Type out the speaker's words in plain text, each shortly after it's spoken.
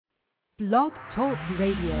Blog Talk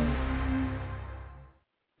Radio.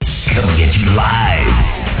 Coming at you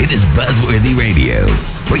live. It is Buzzworthy Radio,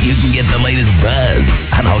 where you can get the latest buzz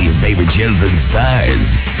on all your favorite shows and stars.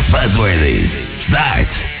 Buzzworthy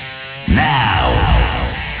starts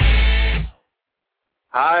now.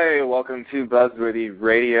 Hi, welcome to Buzzworthy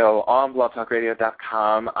Radio on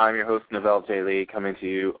blogtalkradio.com. I'm your host, Novell J. Lee, coming to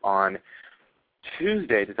you on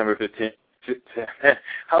Tuesday, December 15th.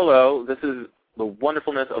 Hello, this is the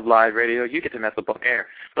wonderfulness of live radio. You get to mess up on air.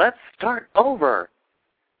 Let's start over.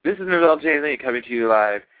 This is Novell J. Lee coming to you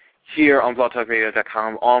live here on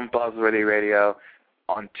blogtalkradio.com on Buzzworthy Radio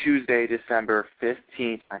on Tuesday, December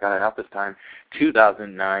 15th. I got it out this time,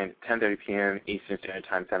 2009, 10:30 p.m. Eastern Standard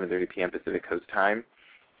Time, 7:30 p.m. Pacific Coast Time.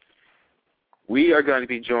 We are going to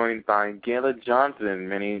be joined by Gayla Johnson.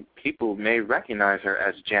 Many people may recognize her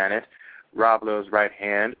as Janet, Rob Lowe's right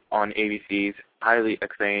hand on ABC's highly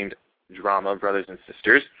acclaimed drama Brothers and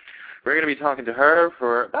Sisters. We're going to be talking to her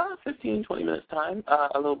for about 15, 20 minutes time, a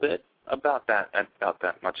little bit, about that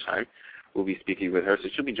much time. We'll be speaking with her, so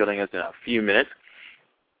she'll be joining us in a few minutes.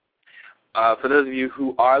 For those of you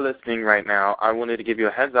who are listening right now, I wanted to give you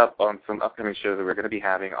a heads up on some upcoming shows that we're going to be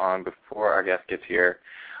having on before our guest gets here.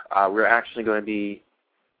 We're actually going to be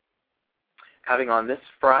having on this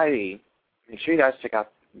Friday. Make sure you guys check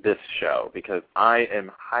out this show because I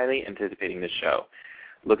am highly anticipating this show.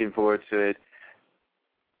 Looking forward to it.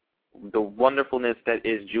 The wonderfulness that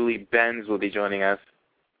is Julie Benz will be joining us.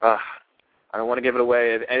 I don't want to give it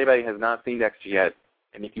away. If anybody has not seen Dexter yet,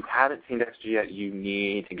 and if you haven't seen Dexter yet, you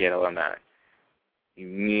need to get on that. You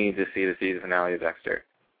need to see the season finale of Dexter.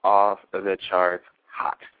 Off of the charts,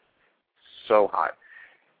 hot. So hot.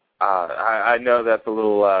 I know that's a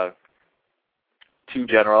little too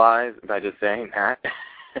generalized by just saying that.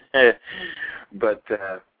 But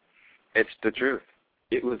it's the truth.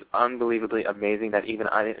 It was unbelievably amazing that even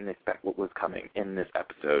I didn't expect what was coming in this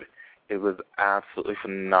episode. It was absolutely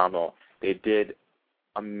phenomenal. They did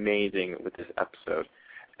amazing with this episode.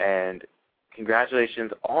 And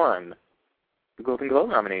congratulations on the Golden Globe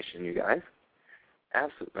nomination, you guys.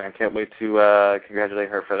 Absolutely. I can't wait to congratulate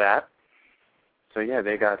her for that. So, yeah,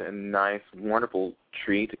 they got a nice, wonderful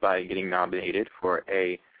treat by getting nominated for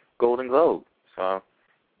a Golden Globe. So,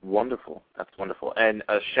 wonderful. That's wonderful. And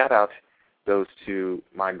a shout-out goes to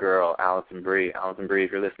my girl, Allison Brie. Allison Brie,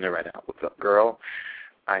 if you're listening right now, what's up, girl?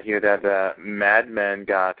 I hear that Mad Men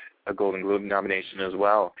got a Golden Globe nomination as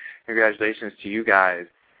well. Congratulations to you guys.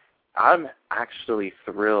 I'm actually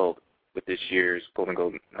thrilled with this year's Golden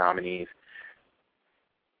Globe nominees.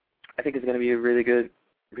 I think it's going to be a really good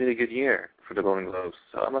year for the Golden Globes,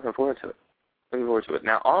 so I'm looking forward to it.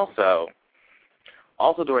 Now, also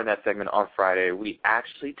during that segment on Friday, we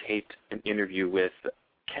actually taped an interview with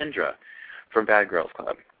Kendra from Bad Girls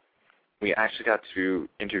Club. We actually got to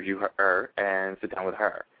interview her and sit down with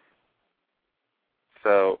her.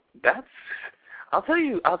 So I'll tell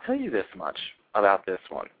you this much about this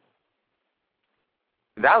one.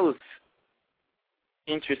 That was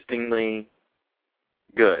interestingly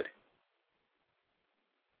good.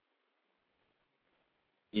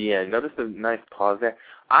 Yeah, notice the nice pause there.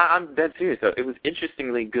 I'm dead serious, though. It was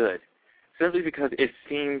interestingly good, simply because it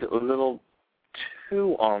seemed a little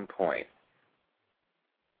too on point.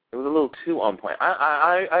 It was a little too on point.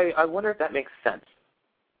 I wonder if that makes sense.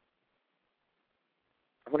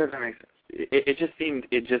 It just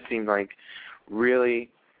seemed like really.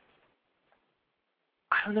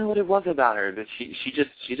 I don't know what it was about her. That she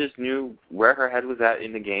just knew where her head was at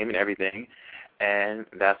in the game and everything, and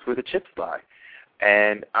that's where the chips lie.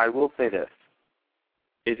 And I will say this.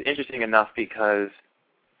 It's interesting enough because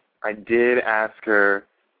I did ask her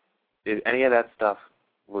if any of that stuff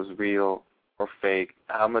was real or fake,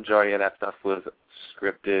 how majority of that stuff was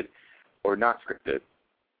scripted or not scripted.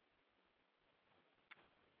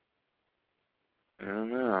 I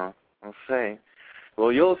don't know. I'll see.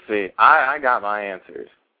 Well, you'll see. I got my answers.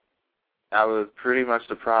 I was pretty much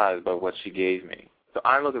surprised by what she gave me. So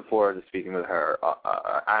I'm looking forward to speaking with her.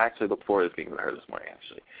 I actually look forward to speaking with her this morning,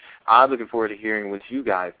 actually. I'm looking forward to hearing what you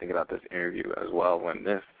guys think about this interview as well when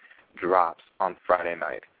this drops on Friday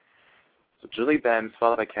night. So Julie Benz,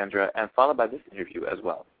 followed by Kendra, and followed by this interview as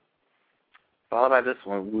well. Followed by this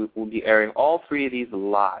one, we'll be airing all three of these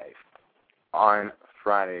live on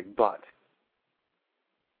Friday, but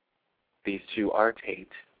these two are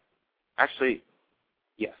taped. Actually,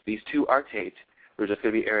 yes, these two are taped. We're just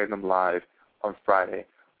going to be airing them live on Friday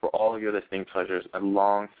for all of your listening pleasures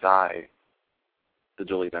alongside the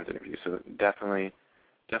Julie Benz interview. So definitely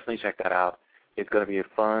check that out. It's going to be a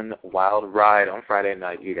fun, wild ride on Friday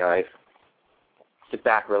night, you guys. Sit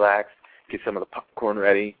back, relax, get some of the popcorn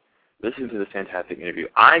ready, listen to this fantastic interview.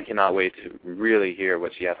 I cannot wait to really hear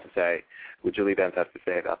what she has to say, what Julie Benz has to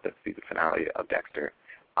say about the season finale of Dexter.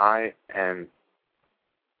 I am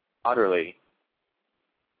utterly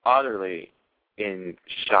in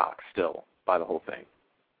shock still by the whole thing.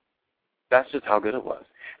 That's just how good it was.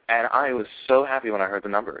 And I was so happy when I heard the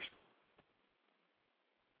numbers.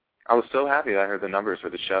 I was so happy that I heard the numbers for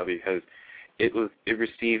the show because it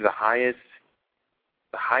received the highest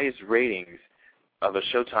ratings of a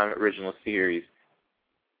Showtime original series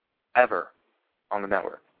ever on the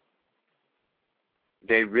network.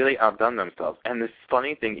 They really outdone themselves. And the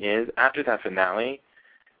funny thing is, after that finale,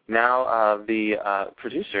 now the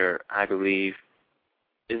producer, I believe,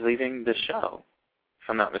 is leaving the show, if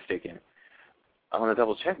I'm not mistaken. I want to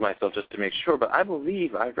double check myself just to make sure, but I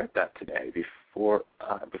believe I read that today before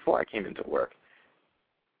I came into work.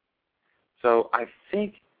 So I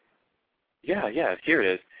think, yeah, here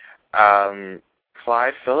it is.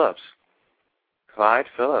 Clyde Phillips,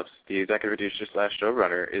 the executive producer /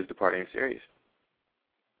 showrunner, is departing the series.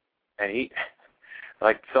 And he,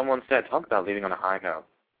 like someone said, talk about leaving on a high note.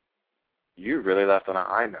 You really left on a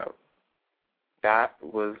high note. That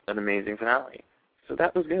was an amazing finale. So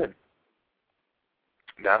that was good.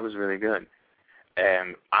 That was really good.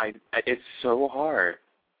 And it's so hard.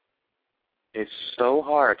 It's so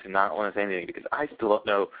hard to not want to say anything because I still don't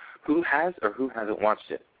know who has or who hasn't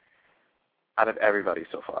watched it out of everybody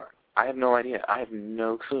so far. I have no idea. I have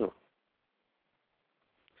no clue.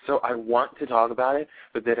 So I want to talk about it,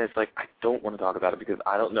 but then it's like I don't want to talk about it because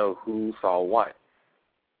I don't know who saw what.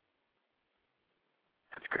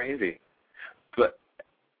 That's crazy. But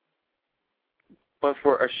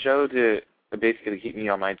for a show to basically keep me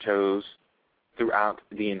on my toes throughout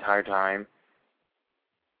the entire time,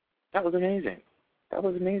 that was amazing. That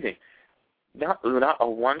was amazing. Not a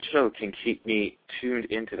one show can keep me tuned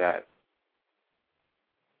into that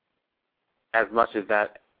as much as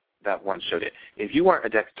that one show did. If you weren't a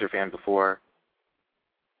Dexter fan before,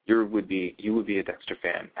 you would be a Dexter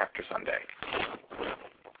fan after Sunday.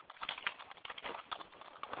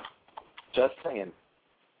 Just saying.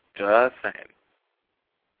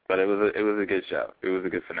 But it was a good show. It was a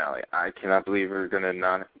good finale. I cannot believe we're gonna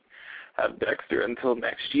not have Dexter until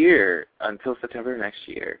next year, until September next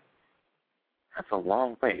year. That's a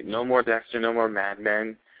long wait. No more Dexter, no more Mad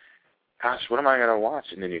Men. Gosh, what am I gonna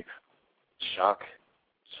watch in the new? Chuck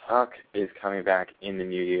is coming back in the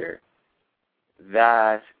new year.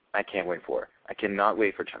 That I can't wait for. I cannot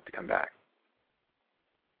wait for Chuck to come back.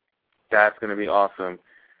 That's gonna be awesome.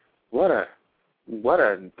 What a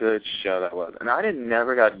good show that was. And I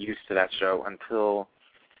never got used to that show until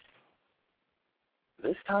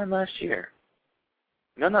this time last year.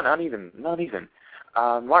 No, not even.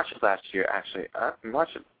 March of last year, actually.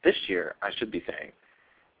 March of this year, I should be saying.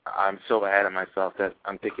 I'm so ahead of myself that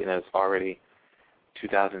I'm thinking it's already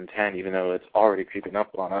 2010, even though it's already creeping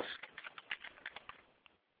up on us.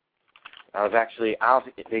 I was actually out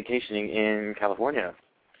vacationing in California,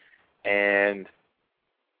 and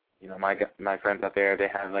you know, my friends out there, they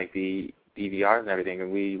have like the DVRs and everything,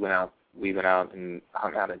 and we went out and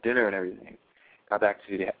hung out at dinner and everything. Got back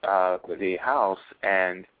to the house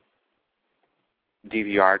and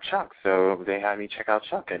DVR Chuck, so they had me check out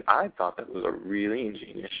Chuck, and I thought that was a really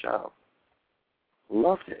ingenious show.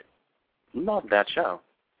 Loved it. Loved that show.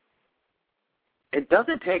 It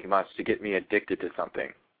doesn't take much to get me addicted to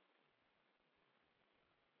something.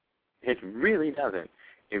 It really doesn't.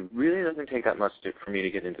 It really doesn't take that much for me to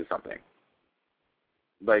get into something.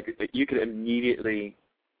 Like, you could immediately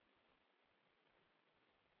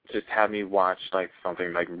just have me watch like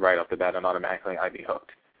something like right off the bat, and automatically I'd be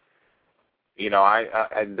hooked. You know,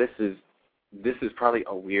 this is probably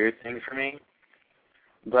a weird thing for me,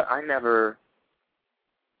 but I never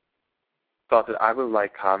thought that I would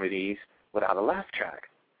like comedies without a laugh track.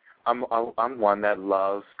 I'm one that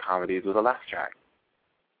loves comedies with a laugh track.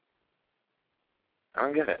 I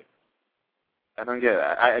don't get it.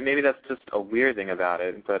 Maybe that's just a weird thing about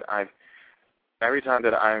it, but every time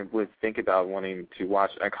that I would think about wanting to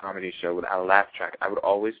watch a comedy show without a laugh track, I would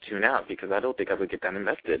always tune out because I don't think I would get that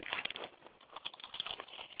invested.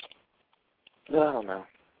 I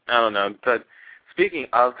don't know. But speaking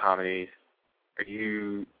of comedies, are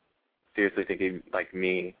you seriously thinking, like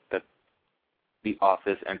me, that The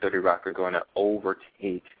Office and 30 Rock are going to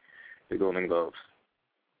overtake the Golden Globes?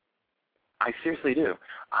 I seriously do.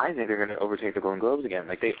 I think they're going to overtake the Golden Globes again.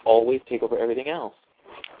 Like, they always take over everything else.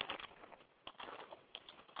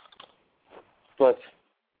 But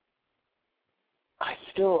I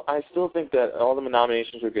still think that all the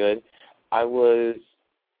nominations were good. I was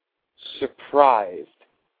surprised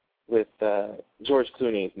with George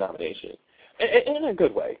Clooney's nomination. In a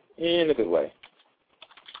good way. In a good way.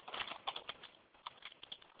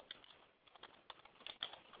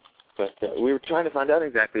 But we were trying to find out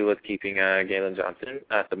exactly what's keeping Gayla Johnson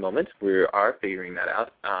at the moment. We are figuring that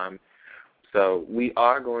out. So we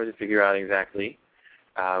are going to figure out exactly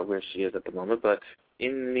where she is at the moment. But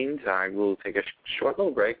in the meantime, we'll take a short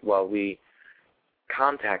little break while we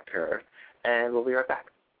contact her, and we'll be right back.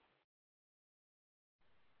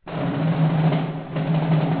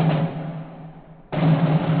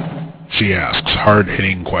 She asks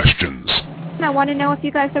hard-hitting questions. I want to know if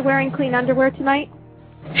you guys are wearing clean underwear tonight.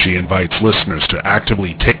 She invites listeners to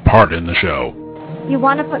actively take part in the show. You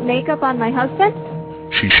want to put makeup on my husband?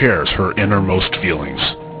 She shares her innermost feelings.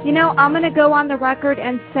 You know, I'm going to go on the record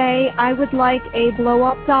and say I would like a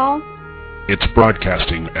blow-up doll. It's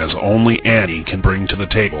broadcasting as only Annie can bring to the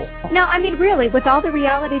table. No, I mean, really, with all the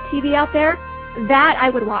reality TV out there, that I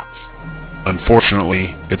would watch.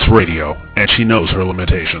 Unfortunately, it's radio, and she knows her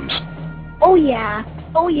limitations. Oh, yeah.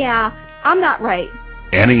 I'm not right.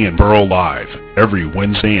 Annie and Burl Live, every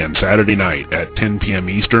Wednesday and Saturday night at 10 p.m.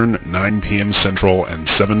 Eastern, 9 p.m. Central, and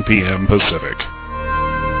 7 p.m. Pacific.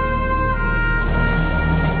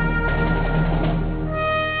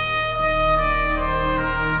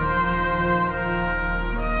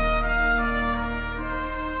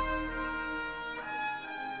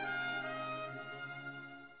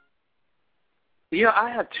 Yeah, I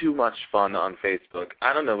have too much fun on Facebook.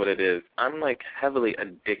 I don't know what it is. I'm like heavily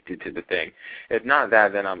addicted to the thing. If not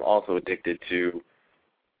that, then I'm also addicted to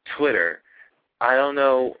Twitter. I don't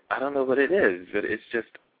know what it is, but it's just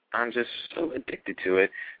I'm just so addicted to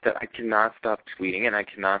it that I cannot stop tweeting, and I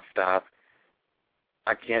can't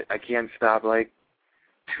stop like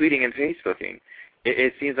tweeting and Facebooking.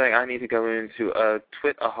 It seems like I need to go into a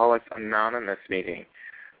Twitaholics Anonymous meeting.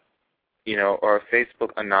 You know, or a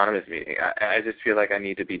Facebook Anonymous meeting. I just feel like I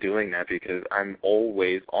need to be doing that because I'm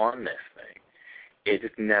always on this thing. It's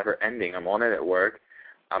just never ending. I'm on it at work.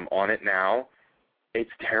 I'm on it now.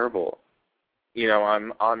 It's terrible. You know,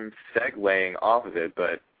 I'm segueing off of it,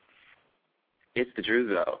 but it's the truth,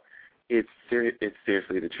 though. It's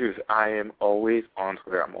seriously the truth. I am always on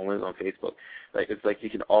Twitter. I'm always on Facebook. Like, it's like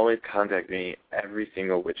you can always contact me every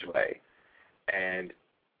single which way. And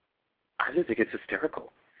I just think it's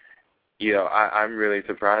hysterical. You know, I'm really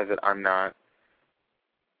surprised that I'm not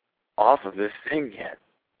off of this thing yet.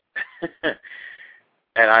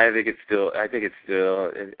 And I think it's still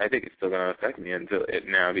going to affect me until it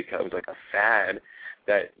now becomes like a fad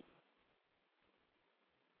that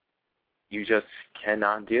you just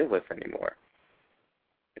cannot deal with anymore.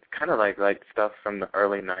 It's kind of like stuff from the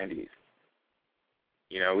early 90s.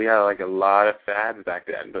 You know, we had like a lot of fads back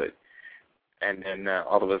then, and then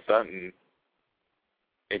all of a sudden,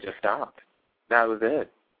 it just stopped. That was it.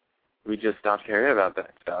 We just stopped caring about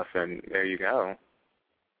that stuff, and there you go.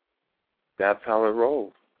 That's how it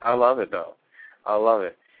rolls. I love it, though. I love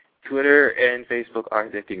it. Twitter and Facebook are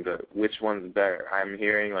addicting, but which one's better? I'm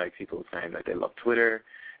hearing like people saying that they love Twitter,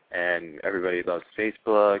 and everybody loves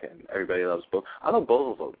Facebook, and everybody loves both. I love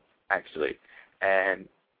both of them, actually. And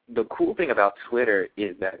the cool thing about Twitter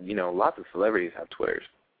is that, you know, lots of celebrities have Twitters.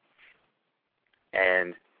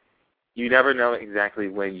 And you never know exactly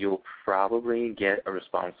when you'll probably get a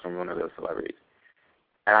response from one of those celebrities.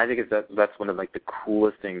 And I think that's one of like the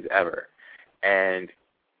coolest things ever. And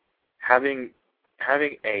having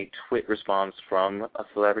a tweet response from a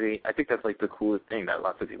celebrity, I think that's like the coolest thing that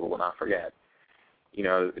lots of people will not forget. You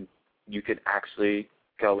know, you could actually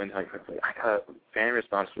go and like, I got a fan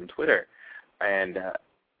response from Twitter, and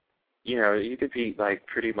you know, you could be like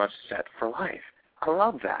pretty much set for life. I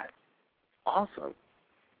love that. Awesome.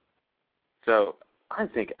 So I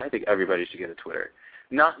think everybody should get a Twitter.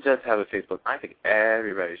 Not just have a Facebook. I think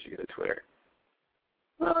everybody should get a Twitter.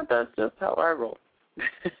 Well, that's just how I roll.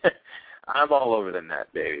 I'm all over the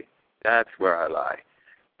net, baby. That's where I lie.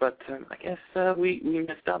 But I guess we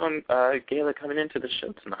missed out on Gayla coming into the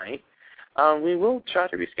show tonight. We will try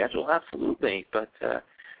to reschedule, absolutely. But,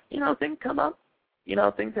 you know, things come up. You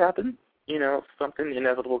know, things happen. You know, something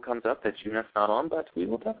inevitable comes up that you missed out on, but we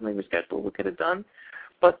will definitely reschedule. We'll get it done.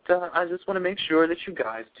 But I just want to make sure that you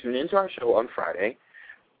guys tune into our show on Friday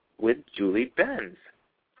with Julie Benz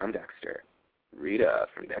from Dexter, Rita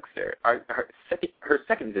from Dexter. Her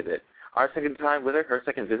second visit, our second time with her, her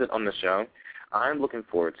second visit on the show. I'm looking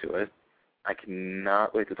forward to it. I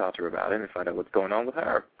cannot wait to talk to her about it and find out what's going on with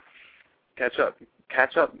her. Catch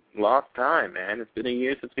up. Lost time, man. It's been a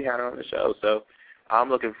year since we had her on the show, so I'm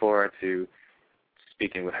looking forward to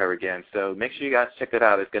speaking with her again. So make sure you guys check that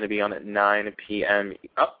out. It's going to be on at 9 p.m.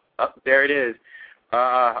 There it is.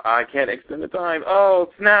 I can't extend the time. Oh,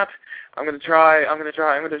 snap. I'm going to try.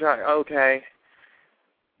 Okay.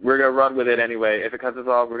 We're going to run with it anyway. If it cuts us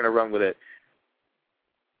off, we're going to run with it.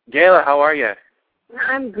 Gayla, how are you?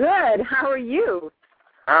 I'm good. How are you?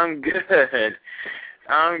 I'm good.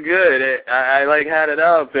 I had it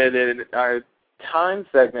up, and our time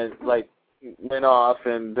segment, went off,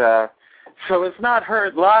 and so it's not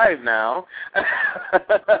heard live now.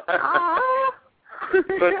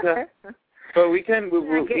 But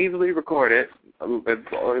we'll easily record it.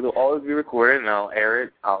 It'll always be recorded, and I'll air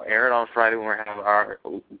it on Friday when we have our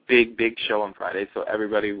big show on Friday. So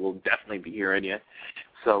everybody will definitely be hearing you.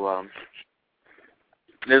 So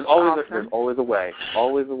there's always a way,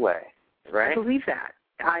 right? I believe that.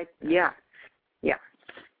 Yeah,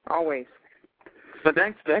 always. But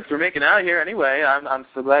thanks for making out here anyway. I'm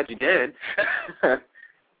so glad you did.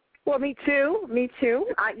 Well, me too.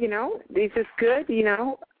 This is good.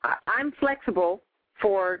 I'm flexible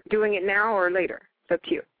for doing it now or later. It's up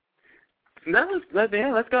to you.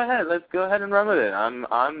 Let's go ahead. Let's go ahead and run with it.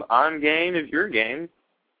 I'm game if you're game.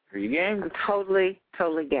 Are you game? I'm totally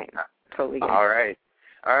game. Totally game. All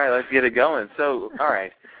right, let's get it going. So, all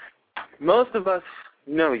right. Most of us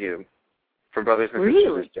know you for Brothers and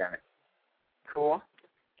Sisters, Janet. Cool.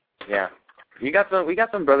 Yeah. We got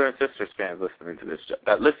some Brother and Sisters fans listening to this show.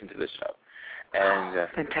 Listen to this show. And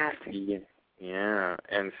fantastic. Yeah,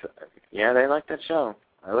 and they like that show.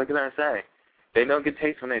 I look at them and say, they know good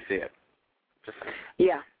taste when they see it.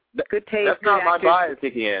 Yeah, good taste. That's not actors. my bias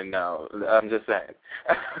kicking in. No, I'm just saying.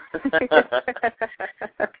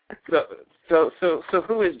 So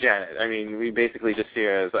who is Janet? I mean, we basically just see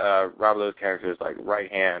her as Rob Lowe's character's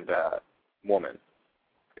right hand woman,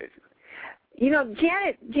 basically.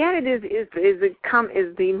 Janet is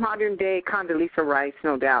the modern day Condoleezza Rice,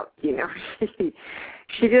 no doubt.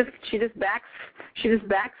 She just backs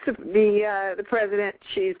the president.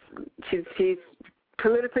 She's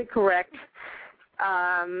politically correct,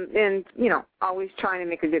 and always trying to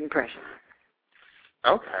make a good impression.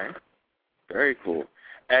 Okay, very cool.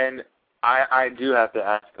 And I do have to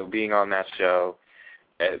ask, though, being on that show,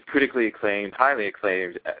 critically acclaimed, highly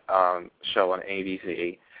acclaimed show on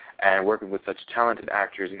ABC, and working with such talented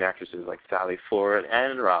actors and actresses like Sally Ford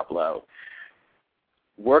and Rob Lowe,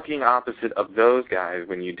 working opposite of those guys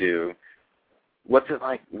when you do, what's it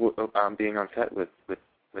like being on set with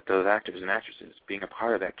those actors and actresses, being a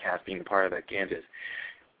part of that cast, being a part of that Gambit?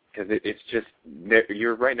 Because it's just,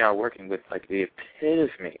 you're right now working with the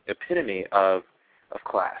epitome of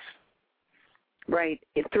class. Right.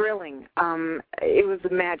 It's thrilling. It was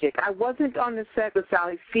magic. I wasn't on the set with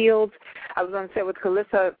Sally Fields. I was on set with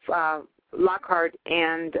Calissa Lockhart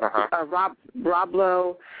and Rob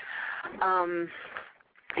Lowe,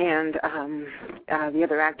 and the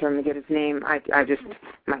other actor, I'm going to get his name.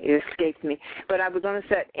 It escapes me. But I was on the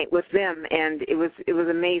set with them, and it was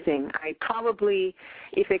amazing. I probably,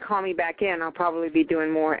 if they call me back in, I'll probably be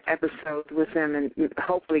doing more episodes with them and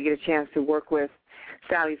hopefully get a chance to work with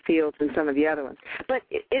Sally Fields and some of the other ones. But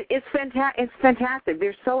it's fantastic.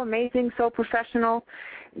 They're so amazing, so professional.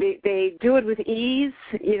 They do it with ease,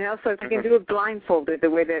 so if they can do it blindfolded, the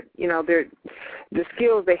way that, the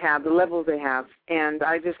skills they have, the levels they have. And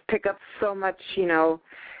I just pick up so much,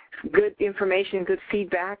 good information, good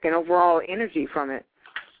feedback, and overall energy from it.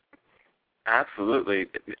 Absolutely.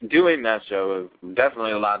 Doing that show is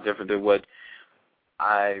definitely a lot different than what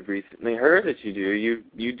I recently heard that you do.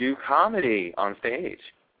 You do comedy on stage.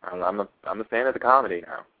 I'm a fan of the comedy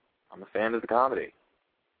now. I'm a fan of the comedy.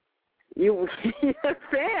 You're a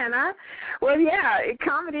fan, huh? Well, yeah,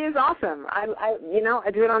 comedy is awesome. I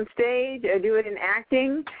do it on stage. I do it in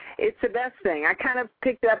acting. It's the best thing. I kind of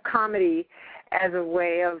picked up comedy as a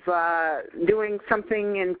way of doing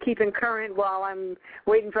something and keeping current while I'm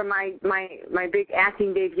waiting for my big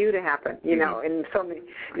acting debut to happen, and so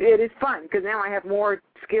it is fun because now I have more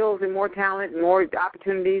skills and more talent and more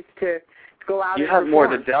opportunities to go out and perform. You have more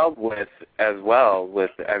to delve with as well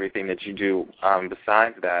with everything that you do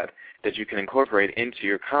besides that you can incorporate into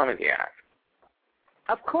your comedy act.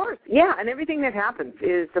 Of course, yeah, and everything that happens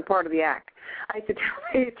is a part of the act. I used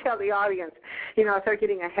to tell the audience, I start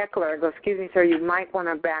getting a heckler. I go, excuse me, sir, you might want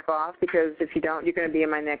to back off because if you don't, you're going to be in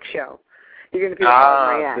my next show. You're going to be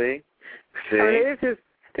part of my act. See? I mean,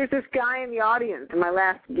 there's this guy in the audience in my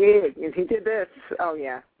last gig, and he did this. Oh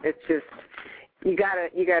yeah, it's just you gotta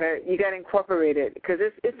incorporate it because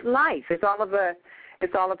it's life. It's all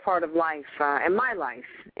a part of life and my life.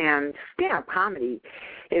 And comedy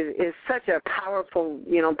is such a powerful,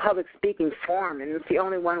 public speaking form, and it's the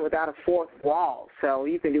only one without a fourth wall. So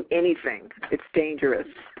you can do anything. It's dangerous.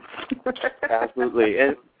 Absolutely.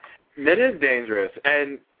 It is dangerous.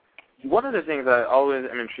 And one of the things I always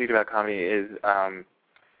am intrigued about comedy is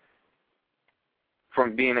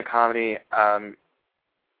from being a comedy,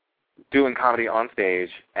 doing comedy on stage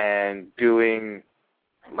and doing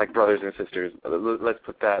like Brothers and Sisters. Let's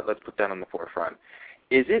put that on the forefront.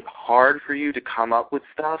 Is it hard for you to come up with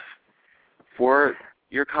stuff for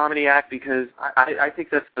your comedy act? Because I think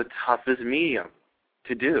that's the toughest medium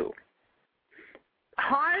to do.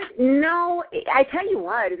 Hard? No. I tell you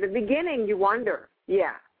what, in the beginning you wonder,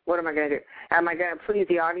 what am I going to do? Am I going to please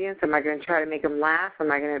the audience? Am I going to try to make them laugh?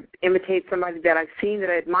 Am I going to imitate somebody that I've seen that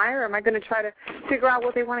I admire? Or am I going to try to figure out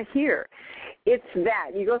what they want to hear? It's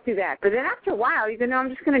that. You go through that. But then after a while, you go, no, I'm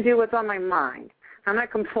just going to do what's on my mind. I'm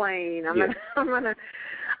not complaining. I'm gonna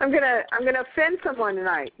offend someone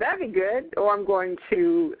tonight. That'd be good. Or I'm going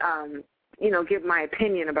to, give my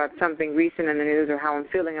opinion about something recent in the news or how I'm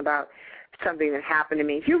feeling about something that happened to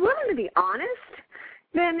me. If you're willing to be honest,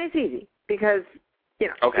 then it's easy because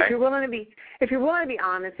if you're willing to be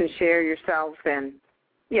honest and share yourself, then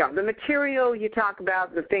the material you talk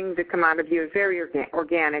about, the things that come out of you is very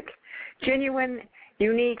organic, genuine,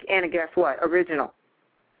 unique, and guess what? Original.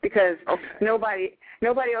 Because nobody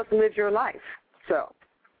else lives your life. So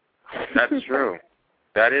that's true.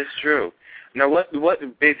 That is true. Now, what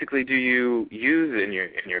basically do you use in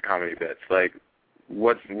your comedy bits? Like,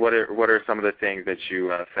 what are some of the things that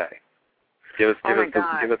you say? Give us a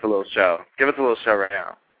little show. Give us a little show right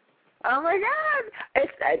now. Oh my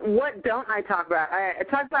God! What don't I talk about? I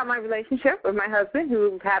talk about my relationship with my husband,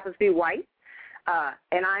 who happens to be white,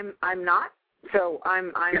 and I'm not. So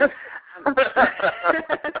I'm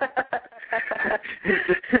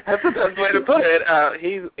That's the best way to put it.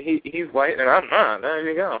 He's white and I'm not. There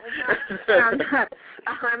you go. I'm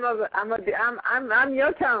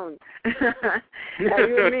your tone. You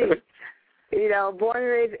and me. Born and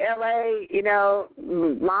raised L.A.,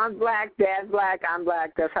 mom's black, dad's black, I'm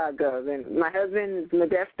black. That's how it goes. And my husband is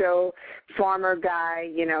Modesto, farmer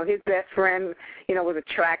guy. His best friend, was a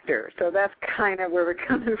tractor. So that's kind of where we're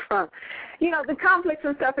coming from. The conflicts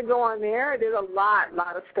and stuff that go on there, there's a lot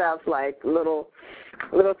of stuff, like little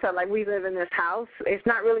stuff. Like we live in this house. It's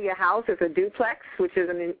not really a house. It's a duplex, which is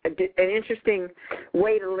an interesting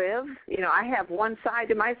way to live. I have one side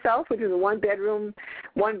to myself, which is a 1-bedroom,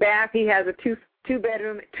 1 bath. He has a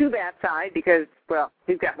two-bedroom, 2-bath side because, well,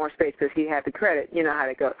 he's got more space because he had the credit. You know how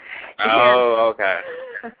that goes. Oh, okay.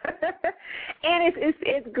 And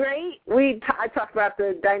it's great. I talk about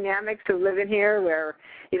the dynamics of living here, where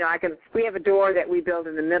we have a door that we build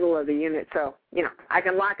in the middle of the unit, so I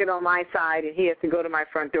can lock it on my side, and he has to go to my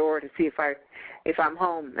front door to see if I'm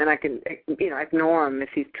home, and I can ignore him if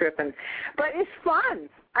he's tripping. But it's fun.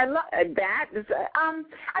 I love that.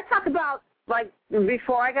 I talk about, like,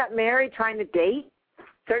 before I got married, trying to date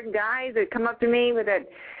certain guys that come up to me with that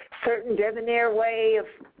certain debonair way of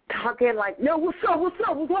talking, like, "Yo, what's up?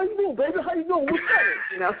 How you doing, baby? How you doing?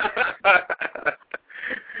 What's up?"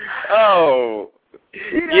 Oh,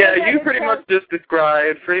 you pretty much just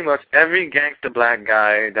described pretty much every gangster black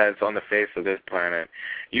guy that's on the face of this planet.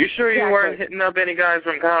 You sure you weren't hitting up any guys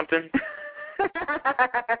from Compton?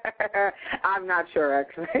 I'm not sure,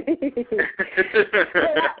 actually.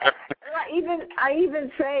 I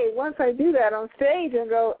even say, once I do that on stage, and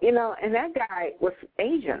go, and that guy was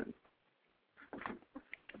Asian.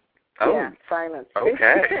 Oh. Yeah, silence.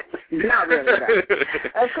 Okay. Not really, no.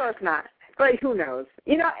 Of course not. But who knows?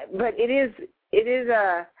 But it is it's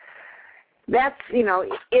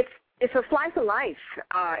a slice of life,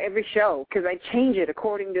 every show, because I change it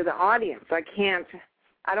according to the audience. I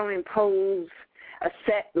don't impose a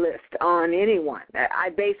set list on anyone. I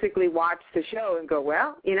basically watch the show and go,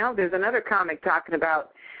 well, there's another comic talking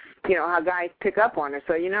about, how guys pick up on her.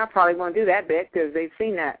 So, I probably won't do that bit because they've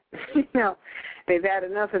seen that. They've had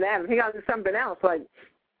enough of that. I think I'll do something else, like,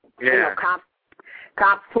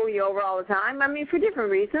 cops pull you over all the time. I mean, for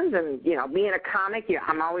different reasons. And, being a comic,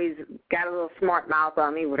 I'm always got a little smart mouth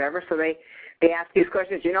on me, whatever. So they ask these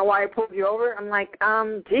questions. You know why I pulled you over? I'm like,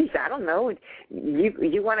 geez, I don't know. You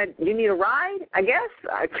need a ride? I guess.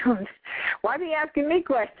 Why are you asking me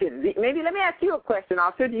questions? Maybe let me ask you a question,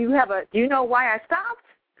 officer. Do you know why I stopped?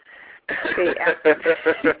 Do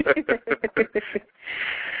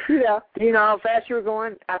you know how fast you were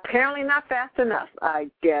going? Apparently not fast enough, I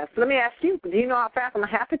guess. Let me ask you, do you know how fast I'm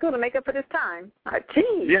going to have to go to make up for this time?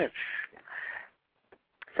 Geez. Yes.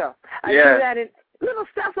 So I do that in little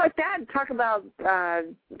stuff like that. Talk about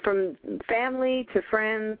from family to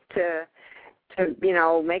friends to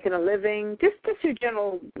making a living, just your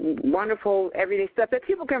general wonderful everyday stuff that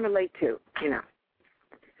people can relate to.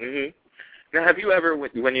 Mhm. Now, have you ever,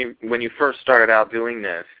 when you first started out doing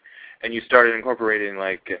this, and you started incorporating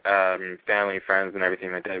like family, friends, and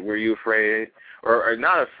everything like that, were you afraid, or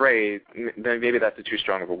not afraid? Maybe that's too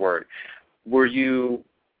strong of a word. Were you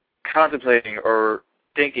contemplating or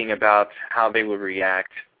thinking about how they would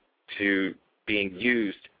react to being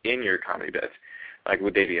used in your comedy bits? Like,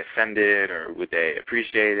 would they be offended, or would they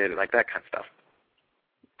appreciate it, like that kind of stuff?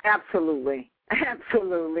 Absolutely.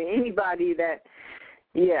 Absolutely. Anybody that,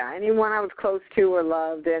 anyone I was close to or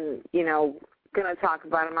loved and, going to talk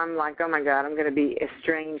about them, I'm like, oh, my God, I'm going to be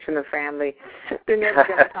estranged from the family. They're never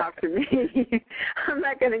going to talk to me. I'm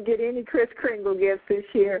not going to get any Kris Kringle gifts this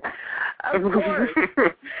year. Of course.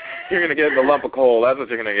 You're going to get the lump of coal. That's what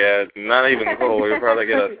you're going to get. Not even coal. You'll probably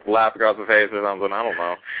get a slap across the face or something. I don't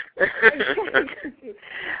know.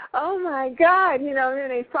 Oh, my God. And then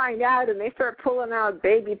they find out and they start pulling out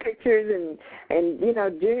baby pictures and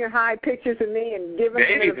junior high pictures of me and giving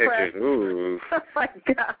them to the press. Baby pictures. Ooh. Oh, my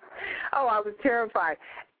God. Oh, I was terrified.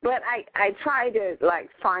 But I tried to,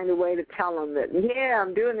 find a way to tell them that,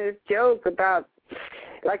 I'm doing this joke about,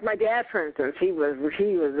 like my dad, for instance, he was a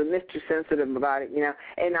Mr. Sensitive about it,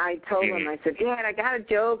 And I told him, I said, Dad, I got a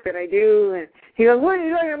joke that I do. And he goes, what are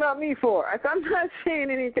you talking about me for? I said, I'm not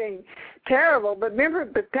saying anything terrible. But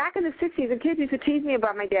back in the 60s, the kids used to tease me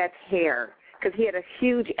about my dad's hair because he had a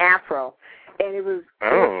huge afro. And it was...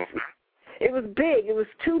 Oh. It was big. It was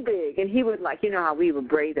too big. And he would, how we would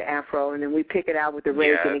braid the afro, and then we pick it out with the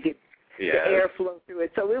rake, and it gets the airflow through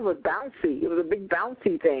it. So it was bouncy. It was a big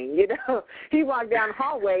bouncy thing, He walked down the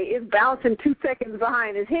hallway, it's bouncing 2 seconds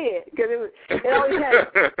behind his head, because it always had...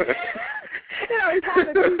 It always had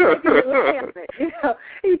a 2 second delay on it,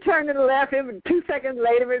 He turned to the left, it was 2 seconds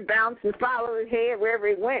later, it bounced and followed his head wherever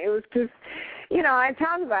he went. It was just... I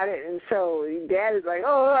talked about it, and so Dad is like,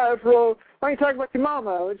 oh, well, why don't you talk about your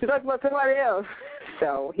mama? Why don't you talk about somebody else?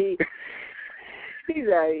 So he's just,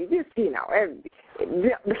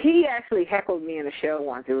 he actually heckled me in a show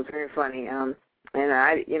once. It was very funny. And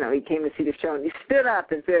he came to see the show, and he stood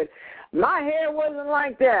up and said, my hair wasn't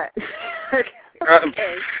like that.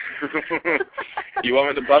 Okay. You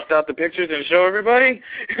want me to bust out the pictures and show everybody?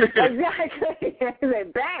 Exactly. He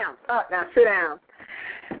said, bam. Oh, now sit down.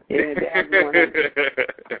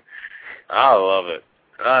 I love it.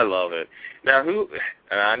 I love it. Now, and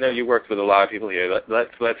I know you worked with a lot of people here.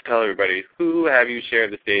 Let's tell everybody, who have you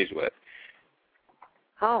shared the stage with?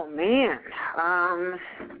 Oh, man.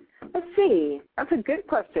 Let's see. That's a good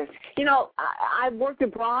question. I've worked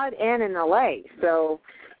abroad and in L.A., so,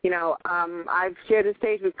 I've shared the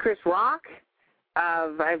stage with Chris Rock.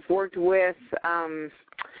 I've worked with...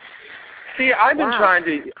 See, I've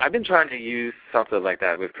been trying to use something like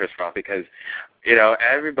that with Chris Rock because,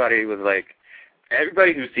 everybody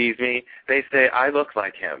who sees me, they say I look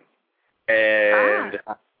like him, and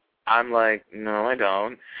I'm like, no, I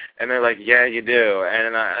don't, and they're like, yeah, you do,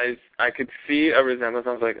 and I could see a resemblance.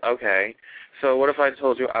 I was like, okay, so what if I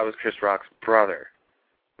told you I was Chris Rock's brother?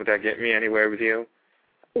 Would that get me anywhere with you?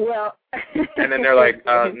 Well, and then they're like,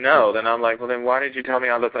 no. Then I'm like, well, then why did you tell me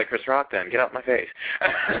I look like Chris Rock then? Get out my face.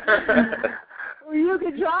 Well, you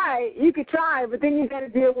could try, but then you got to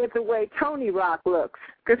deal with the way Tony Rock looks,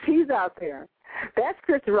 because he's out there. That's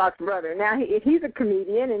Chris Rock's brother. Now, he's a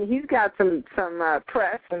comedian, and he's got some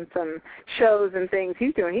press and some shows and things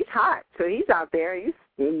he's doing. He's hot, so he's out there. He's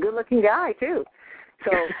a good-looking guy, too.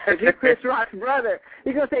 So if you're Chris Rock's brother,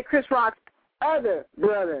 you're going to say Chris Rock's other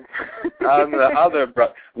brother. I'm the other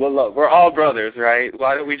brother. Well, look, we're all brothers, right?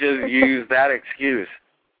 Why don't we just use that excuse?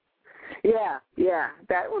 Yeah,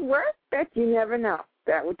 that would work. That you never know.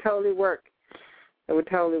 That would totally work. Trying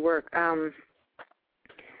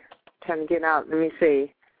to get out. Let me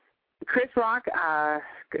see. Chris Rock,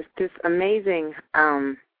 it's just amazing.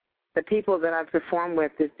 The people that I've performed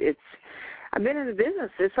with, I've been in the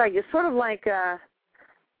business. It's sort of like.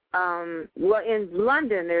 Well, in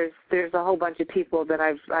London, there's a whole bunch of people that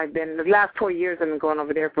I've been. The last 4 years, I've been going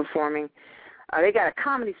over there performing. They got a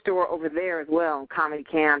comedy store over there as well, Comedy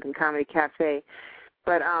Camp and Comedy Cafe.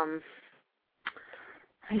 But I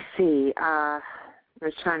see. I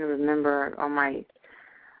was trying to remember on my.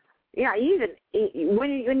 Yeah, even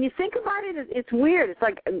when you think about it, it's weird. It's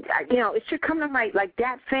like it should come to my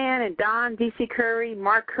Dat Fan and Don D.C. Curry,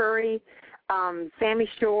 Mark Curry, Sammy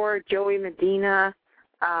Shore, Joey Medina.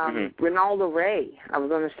 Ronaldo Ray. I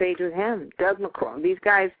was on the stage with him. Doug McCraw. These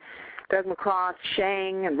guys, Doug McCraw,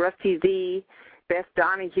 Shang, and Rusty Z, Beth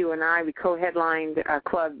Donahue, and I, we co-headlined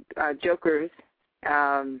Club Jokers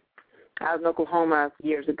out in Oklahoma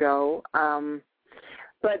years ago.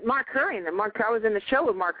 But Mark Curry, I was in the show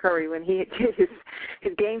with Mark Curry when he did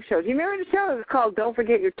his game show. Do you remember the show? It was called Don't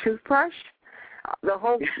Forget Your Toothbrush. The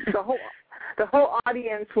whole the whole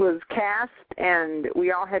audience was cast, and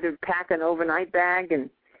we all had to pack an overnight bag and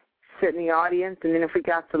sit in the audience. And then if we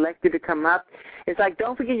got selected to come up, it's like,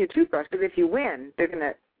 don't forget your toothbrush, because if you win, they're going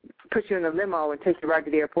to put you in a limo and take you right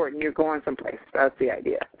to the airport, and you're going someplace. That's the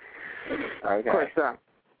idea. Okay. Of course,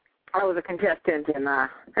 I was a contestant, and I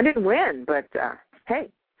didn't win, but hey,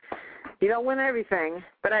 you don't win everything.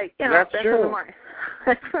 But that's true.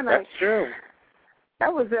 That's true.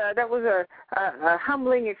 That was a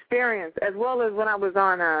humbling experience, as well as when I was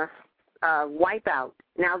on Wipeout.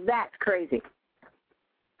 Now that's crazy.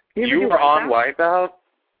 You were on Wipeout?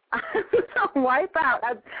 I was on Wipeout,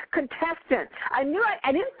 a contestant. I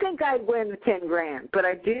didn't think I'd win the $10,000, but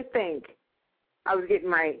I do think I was getting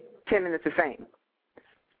my 10 minutes of fame.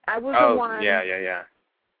 I was the one. Yeah.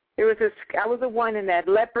 I was the one in that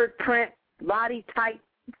leopard print body type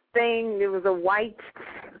thing. There was a white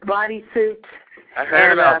bodysuit. I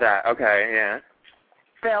heard about that. Okay, yeah.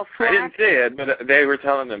 Fell flat. I didn't see it, but they were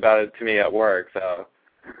telling about it to me at work. So.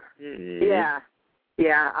 Mm-hmm. Yeah.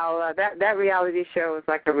 That reality show was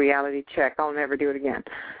like a reality check. I'll never do it again.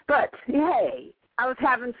 But hey, I was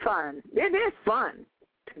having fun. It is fun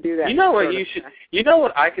to do that. You know what You know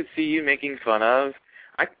what I could see you making fun of,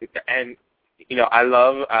 I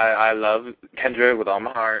love Kendra with all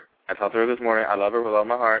my heart. I talked to her this morning. I love her with all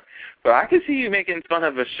my heart. But I could see you making fun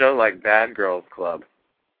of a show like Bad Girls Club.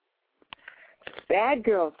 Bad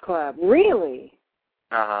Girls Club, really?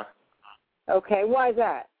 Uh-huh. Okay, why is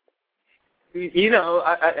that?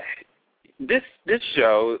 This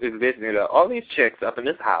show is basically all these chicks up in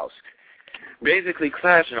this house basically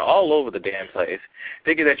clashing all over the damn place,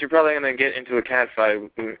 thinking that you're probably going to get into a cat fight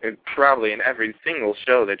probably in every single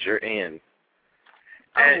show that you're in.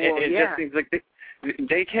 And it just seems like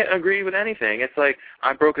they can't agree with anything. It's like,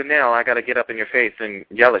 I broke a nail, I got to get up in your face and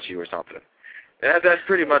yell at you or something. That's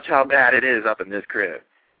pretty much how bad it is up in this crib.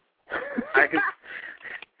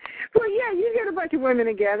 Well, yeah, you get a bunch of women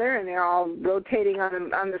together, and they're all rotating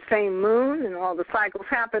on the same moon, and all the cycles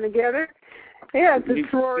happen together. Yeah, it's a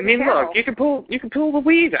sorority. Look, you can pull the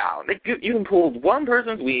weave out. You can pull one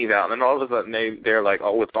person's weave out, and then all of a sudden they're like,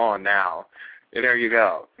 oh, it's on now. And there you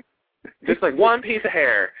go. Just like one piece of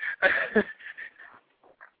hair.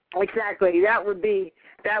 Exactly. That would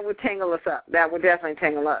tangle us up. That would definitely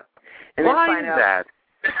tangle up. And why is that?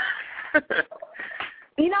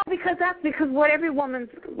 Because what every woman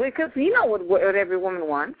what every woman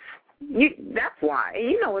wants. That's why.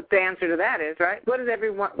 You know what the answer to that is, right? What does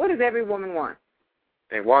every woman want?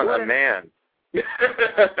 They want a man.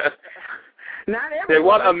 Not every. They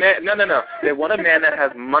want a man. No. They want a man that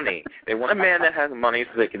has money. They want a man that has money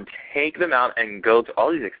so they can take them out and go to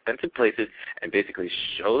all these expensive places and basically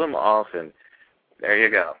show them off. And there you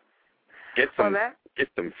go. Get some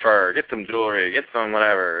fur, get some jewelry, get some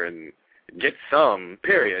whatever, and get some,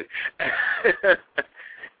 period.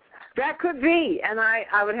 That could be, and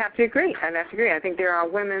I would have to agree. I think there are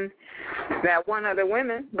women that want other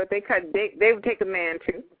women, but they would take a man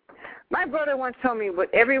too. My brother once told me what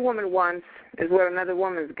every woman wants is what another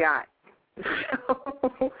woman's got.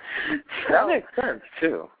 That makes sense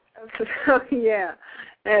too. So yeah.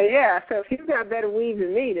 So if you've got better weave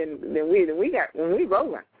than me, then we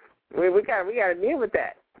rolling. We got to deal with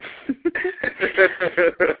that.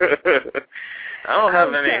 I don't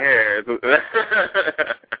have any hair.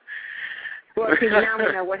 Well, see, now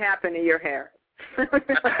we know what happened to your hair.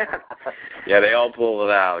 Yeah, they all pulled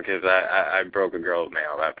it out because I broke a girl's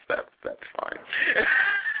nail. That's fine.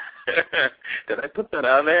 Did I put that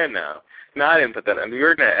out there? No, I didn't put that out.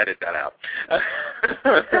 We're gonna edit that out.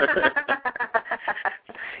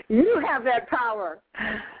 You have that power.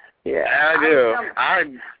 Yeah, I do.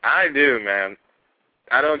 I do, man.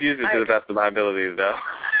 I don't use it to the best of my abilities, though.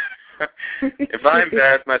 If I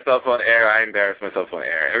embarrass myself on air, I embarrass myself on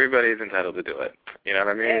air. Everybody's entitled to do it. You know what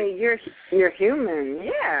I mean? Hey, you're human.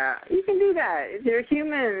 Yeah, you can do that. You're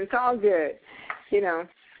human. It's all good.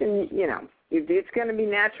 It's going to be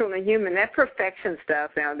natural and human. That perfection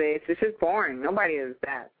stuff nowadays, it's just boring. Nobody is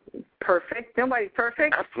that perfect. Nobody's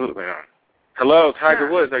perfect. Absolutely not. Hello, Tiger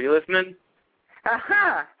Woods. Are you listening?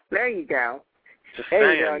 Aha. There you go. Just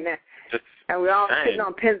there saying. You go. And we're all sitting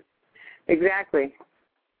on pins. Exactly.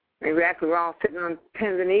 We're all sitting on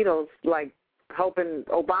pins and needles, like hoping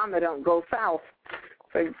Obama don't go south.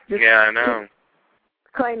 So yeah, I know.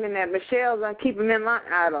 Claiming that Michelle's gonna keep him in line.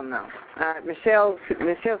 I don't know. Michelle's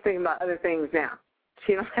thinking about other things now.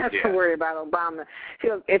 She don't have to worry about Obama.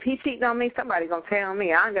 If he's cheating on me, somebody's gonna tell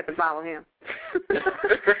me. I ain't got to follow him.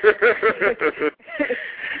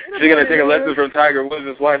 She's gonna take a lesson from Tiger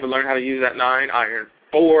Woods' wife and learn how to use that 9-iron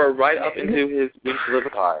 4 right up into his windshield of a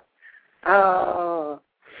car. Oh,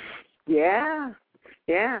 yeah.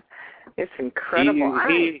 It's incredible.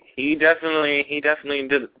 He definitely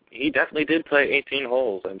did play 18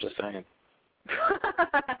 holes. I'm just saying.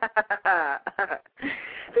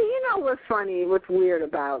 So you know what's funny? What's weird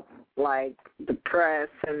about like the press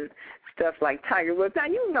and stuff like Tiger Woods? Now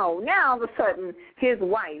you know. Now all of a sudden his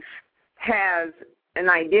wife has an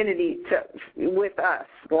identity with us.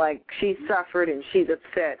 Like she suffered and she's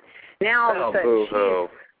upset. Now all of a sudden she's...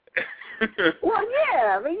 Well,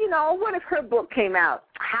 yeah. I mean, you know, what if her book came out?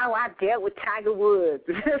 How I Dealt with Tiger Woods.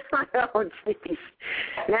 It's like, oh, geez.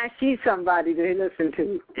 Now she's somebody to listen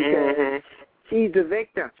to. Mm-hmm. She's the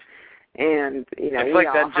victim. And, you know, it's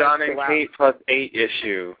like that John and Kate +8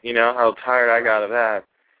 issue. You know, how tired I got of that.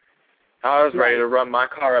 I was ready to run my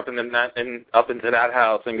car up into that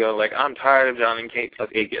house and go like, I'm tired of John and Kate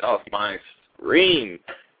 +8. Get off my screen.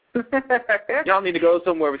 Y'all need to go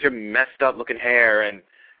somewhere with your messed up looking hair and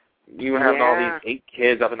you have all these 8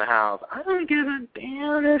 kids up in the house. I don't give a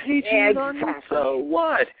damn if he cheats on you. So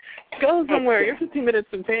what? Go somewhere. Your 15 minutes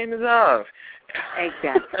of fame is up.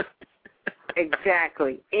 Exactly.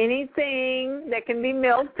 Exactly. Anything that can be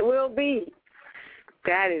milked will be.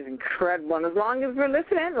 That is incredible. And as long as we're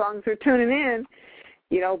listening, as long as we're tuning in,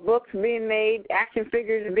 you know, books are being made, action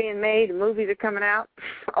figures are being made, movies are coming out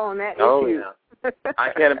on that issue. Oh, yeah.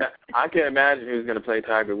 I can't imagine who's going to play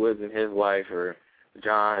Tiger Woods and his wife or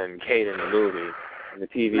John and Kate in the movie, in the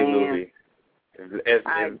TV movie.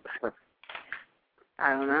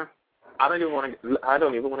 I don't know. I don't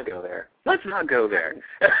even want to go there. Let's not go there.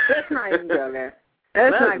 Let's not even go there.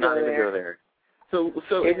 Let's not even go there. So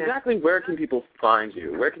exactly where can people find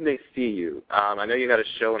you? Where can they see you? I know you got a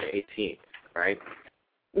show on the 18th, right?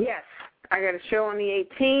 Yes, I got a show on the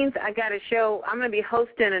 18th. I got a show. I'm going to be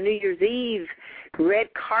hosting a New Year's Eve red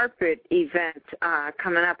carpet event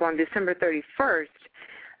coming up on December 31st,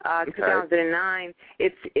 2009.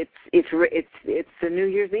 It's a New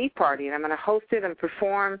Year's Eve party, and I'm going to host it and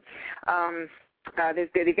perform.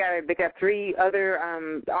 They got 3 other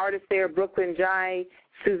artists there: Brooklyn Jai,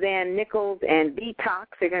 Suzanne Nichols, and Detox.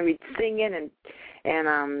 They're going to be singing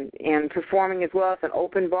and performing as well. It's an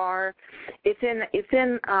open bar. It's in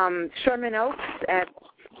Sherman Oaks at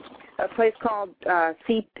a place called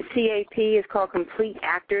CAP. It's called Complete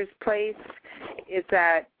Actors Place. It's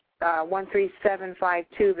at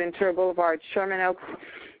 13752 Ventura Boulevard, Sherman Oaks,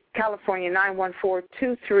 California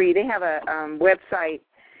 91423. They have a website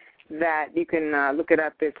that you can look it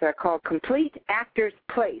up. It's called Complete Actors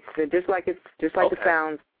Place. Just like it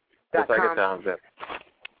sounds. Just like it sounds. Yeah.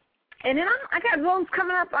 And then I got rooms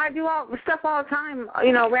coming up. I do all the stuff all the time.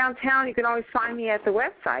 You know, around town. You can always find me at the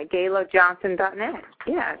website, GaylaJohnson.net.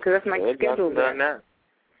 Yeah, because that's my schedule there.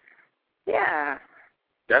 Yeah.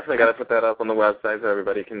 Definitely got to put that up on the website so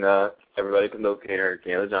everybody can locate her,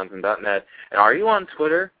 GaylaJohnson.net. And are you on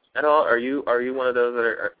Twitter at all? Are you one of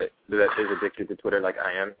those that is addicted to Twitter like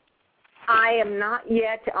I am? I am not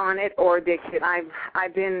yet on it or addicted. I've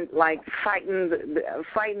been like fighting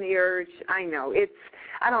the urge. I know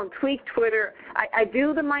I don't tweak Twitter. I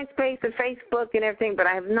do the MySpace and Facebook and everything, but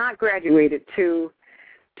I have not graduated to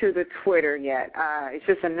the Twitter yet. It's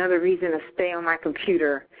just another reason to stay on my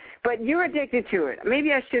computer. But you're addicted to it.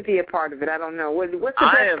 Maybe I should be a part of it. I don't know. What's the best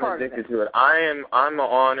part of it? I am addicted to it. I'm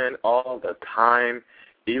on it all the time.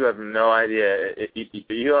 You have no idea.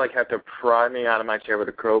 You like have to pry me out of my chair with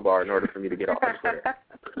a crowbar in order for me to get off of Twitter.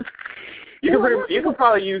 You can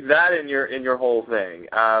probably use that in your whole thing.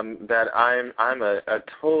 That I'm a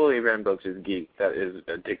totally rambunctious geek that is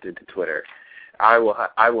addicted to Twitter. I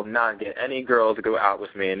will not get any girl to go out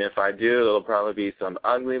with me, and if I do, it'll probably be some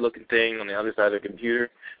ugly-looking thing on the other side of the computer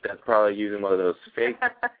that's probably using one of those fake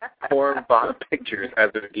porn bot pictures as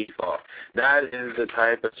a default. That is the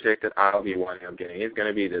type of chick that I'll be wanting. I'm getting. It's going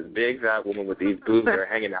to be this big fat woman with these boobs that are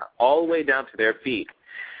hanging out all the way down to their feet.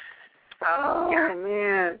 Oh,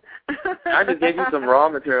 man. I just gave you some raw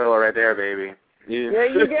material right there, baby. There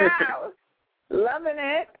you go. Loving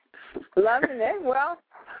it. Well,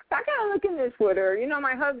 I gotta look into Twitter. You know,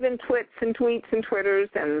 my husband twits and tweets and Twitters,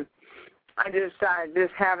 and I just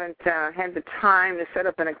haven't had the time to set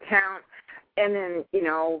up an account. And then, you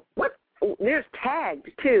know, there's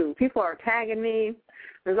tags too. People are tagging me.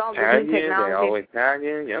 There's all this new technology. They always tag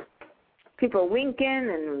you. Yep. People winking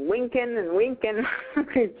and winking and winking.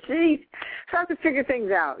 Jeez, so I have to figure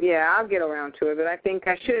things out. Yeah, I'll get around to it, but I think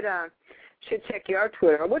I should check your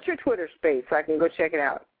Twitter. What's your Twitter space so I can go check it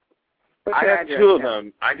out? I have 2 of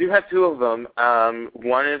them. I do have 2 of them.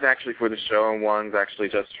 One is actually for the show, and one's actually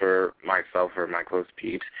just for myself or my close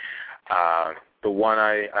peeps. The one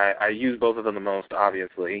I use both of them the most,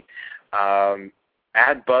 obviously.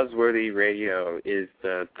 Buzzworthy Radio is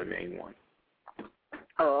the main one.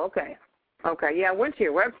 Oh, okay. Okay, yeah, I went to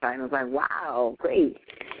your website and I was like, wow, great.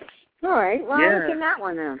 All right, well, Yeah. I'll look in that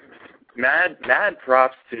one then. Mad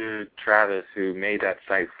props to Travis who made that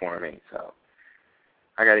site for me. So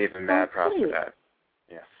I got to give him mad props for that.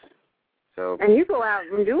 Yes. So. And you go out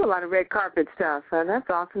and do a lot of red carpet stuff. That's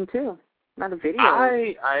awesome too. A lot of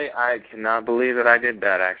videos. I cannot believe that I did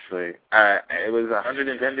that. Actually, it was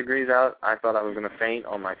 110 degrees out. I thought I was going to faint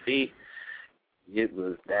on my feet. It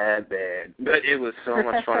was that bad, but it was so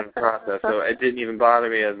much fun in the process. So it didn't even bother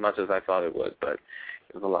me as much as I thought it would. But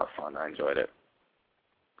it was a lot of fun. I enjoyed it.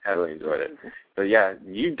 Heavily enjoyed it. But yeah,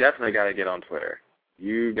 you definitely got to get on Twitter.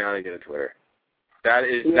 You got to get a Twitter. That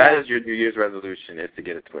is your New Year's resolution, is to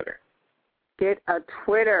get a Twitter. Get a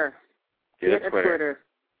Twitter. Get a Twitter.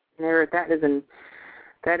 That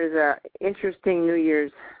is a interesting New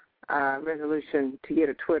Year's resolution, to get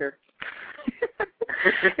a Twitter.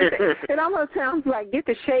 It almost sounds like get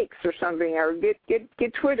the shakes or something, or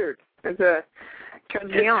get Twittered. As a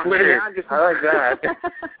turns me on. I like that.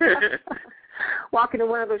 Walk into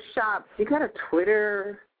one of those shops. You got a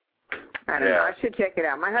Twitter? I don't know. I should check it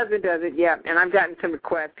out. My husband does it, and I've gotten some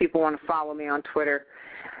requests. People want to follow me on Twitter,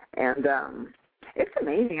 and it's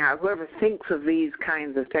amazing how whoever thinks of these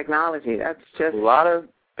kinds of technology. That's just there's a lot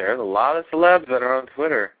of celebs that are on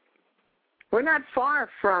Twitter. We're not far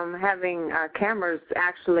from having cameras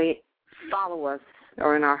actually follow us,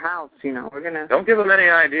 or in our house. We're gonna. Don't give them any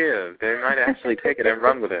ideas. They might actually take it and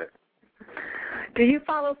run with it. Do you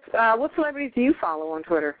follow? What celebrities do you follow on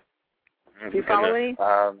Twitter? Do you follow any?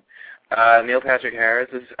 Neil Patrick Harris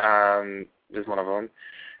is one of them.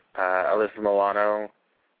 Alyssa Milano,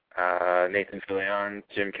 Nathan Fillion,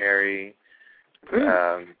 Jim Carrey,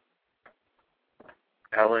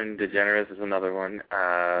 Ellen DeGeneres is another one.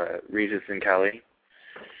 Regis and Kelly.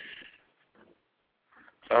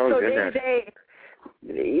 Oh, so goodness.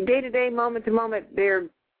 Day to day, moment to moment, they're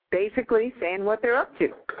basically saying what they're up to.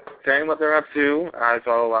 Saying what they're up to. I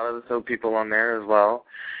follow a lot of the soap people on there as well.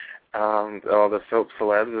 All the soap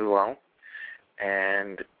celebs as well.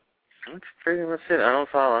 And that's pretty much it. I don't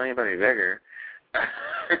follow anybody bigger.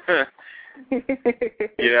 I mean,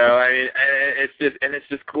 it's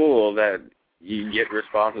just cool that you get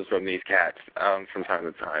responses from these cats from time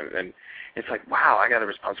to time. And it's like, wow, I got a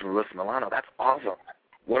response from Alyssa Milano. That's awesome.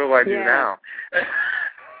 What do I do now?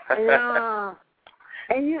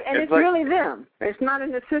 And it's like, really them. It's not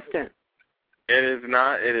an assistant. It is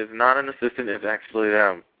not an assistant. It's actually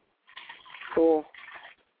them. Cool.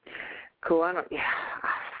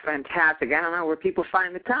 Fantastic. I don't know where people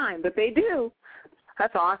find the time, but they do.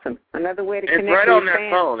 That's awesome. Another way to connect with fans. It's right on their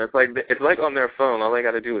fans. phone. It's like on their phone. All they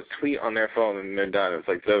got to do is tweet on their phone, and they're done. It's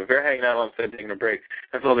like, so if they're hanging out on set taking a break,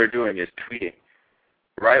 that's all they're doing is tweeting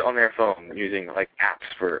right on their phone, using like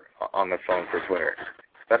apps on the phone for Twitter.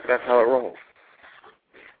 That's how it rolls.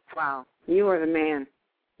 Wow, you are the man.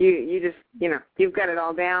 You just you've got it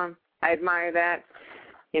all down. I admire that.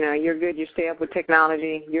 You're good. You stay up with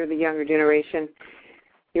technology. You're the younger generation.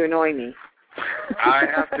 You annoy me. I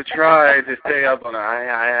have to try to stay up on it.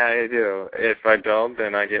 I do. If I don't,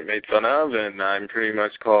 then I get made fun of, and I'm pretty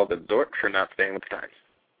much called a dork for not staying with the times.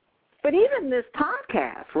 But even this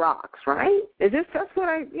podcast rocks, right? This is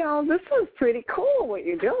pretty cool what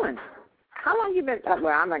you're doing. How long you been? Well,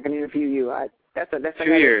 I'm not going to interview you. That's 2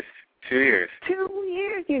 years. 2 years. 2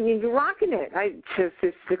 years. You're rocking it. It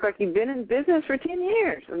looks like you've been in business for 10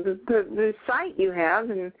 years. And the site you have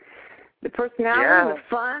and the personality and the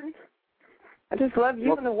fun. I just love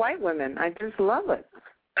you and the white women. I just love it.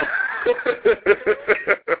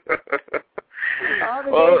 All the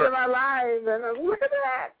days of our lives. And look at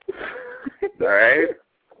that. All right.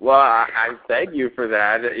 Well, I thank you for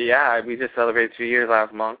that. Yeah, we just celebrated 2 years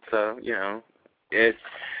last month, so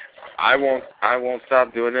I won't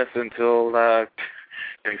stop doing this until they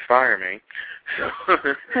fire me.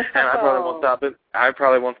 And I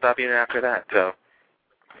probably won't stop even after that. So.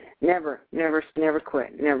 Never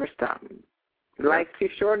quit. Never stop. Life's too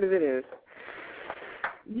short as it is.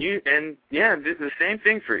 The same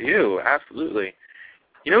thing for you. Absolutely.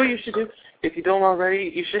 You know what you should do? If you don't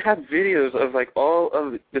already, you should have videos of like all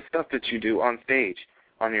of the stuff that you do on stage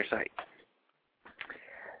on your site.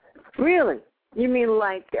 Really? You mean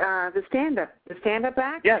like the stand-up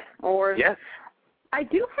act? Yes. Yes. I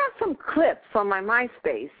do have some clips on my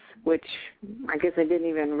MySpace, which I guess I didn't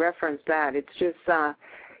even reference that. It's just MySpace.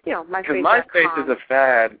 Because MySpace is a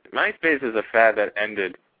fad. MySpace is a fad that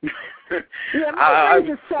ended. Yeah,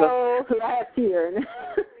 MySpace is so last year.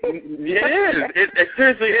 It is. It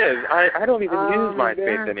seriously is. I don't even use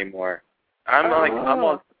MySpace anymore. I'm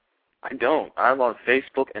on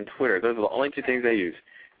Facebook and Twitter. Those are the only two things I use.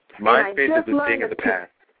 MySpace is the thing of the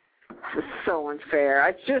past. This is so unfair.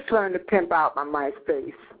 I just learned to pimp out my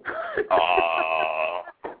MySpace. Aww.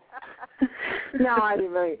 No, I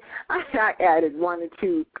didn't really. I added one or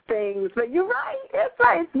two things, but you're right. It's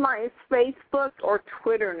right. It's Facebook or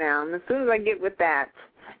Twitter now, and as soon as I get with that,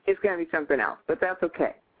 it's going to be something else. But that's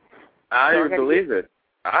okay. I believe it.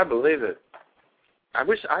 I believe it. I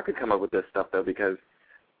wish I could come up with this stuff though, because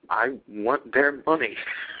I want their money.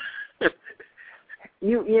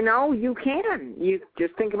 You know, you can. You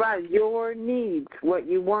just think about your needs, what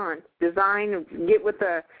you want. Design, get with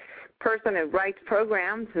the person that writes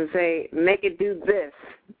programs and say, make it do this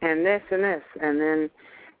and this and this. And then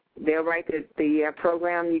they'll write the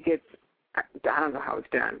program. You get, I don't know how it's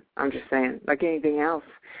done. I'm just saying, like anything else.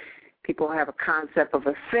 People have a concept of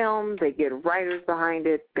a film. They get writers behind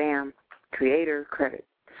it. Bam, creator credit.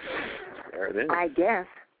 There it is. I guess.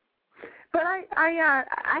 But I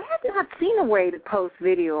have not seen a way to post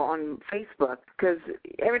video on Facebook, because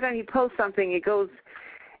every time you post something, it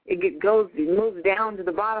moves down to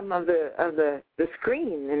the bottom of the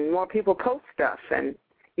screen, and more people post stuff, and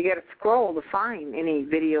you got to scroll to find any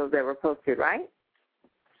videos that were posted, right?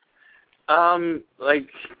 Like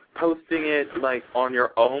posting it like on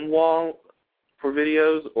your own wall for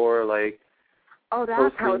videos, or like. Oh,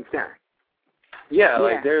 that's how it's done. Yeah,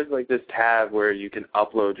 like there's like this tab where you can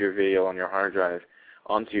upload your video on your hard drive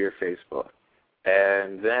onto your Facebook,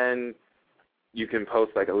 and then you can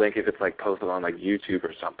post like a link if it's like posted on like YouTube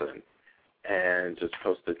or something, and just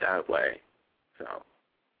post it that way. So.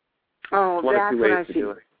 Oh, that's what I see.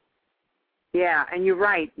 Do it. Yeah, and you're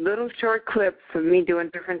right. Little short clips of me doing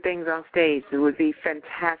different things on stage. It would be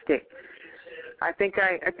fantastic. I think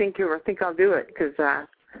I'll do it, because that's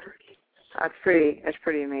pretty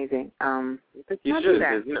amazing. You should,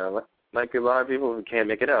 because you know, like a lot of people who can't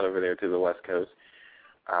make it out over there to the West Coast,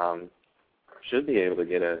 should be able to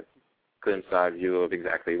get a good inside view of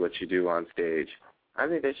exactly what you do on stage. I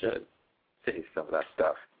think they should see some of that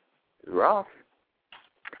stuff. It's rough.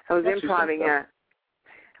 I was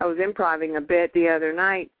improvising a bit the other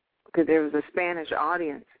night because there was a Spanish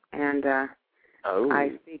audience, and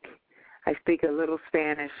I speak a little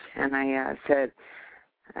Spanish, and I said,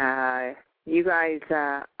 you guys,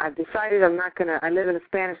 I've decided I live in a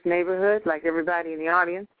Spanish neighborhood like everybody in the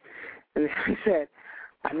audience, and I said,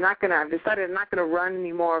 I've decided I'm not gonna run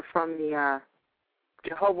anymore from the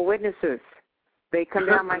Jehovah's Witnesses. They come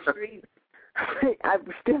down my street. I'm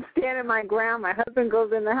still standing my ground. My husband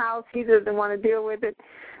goes in the house. He doesn't want to deal with it.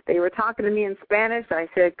 They were talking to me in Spanish. I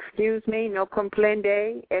said, excuse me, no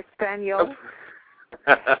comprende español.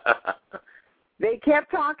 They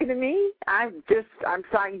kept talking to me. I'm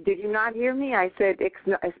sorry, did you not hear me? I said,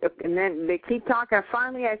 and then they keep talking.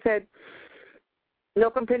 Finally, I said, no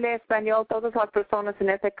comprende español. Todas las personas en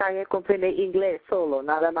esta calle comprenden inglés solo,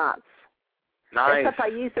 nada más. Nice.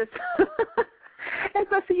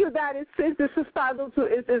 Esta ciudad es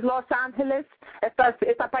Los Ángeles. Esta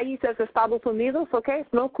país es Estados Unidos, okay?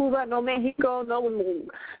 No Cuba, no Mexico, no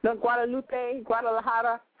Guadalupe,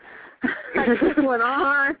 Guadalajara. I just went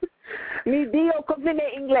on. Mi Dio comprende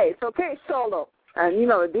inglés, okay? Solo. And you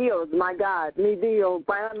know, Dio is my God. Mi Dio,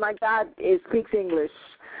 my God speaks English.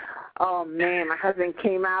 Oh, man, my husband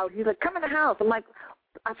came out. He's like, come in the house. I'm like,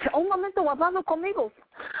 un momento, hablando conmigo.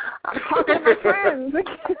 I'm talking to my friends.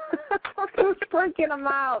 I was freaking them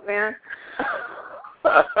out, man.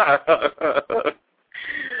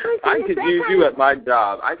 I could use you at my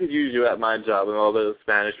job. And all those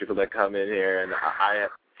Spanish people that come in here, and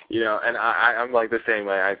I'm like the same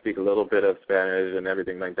way. I speak a little bit of Spanish and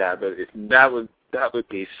everything like that, but that would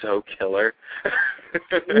be so killer.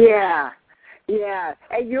 Yeah.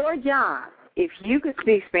 At your job, if you could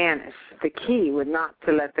speak Spanish, the key would not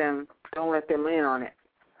to don't let them in on it.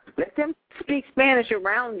 Let them speak Spanish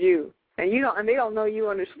around you, and they don't know you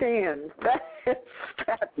understand. I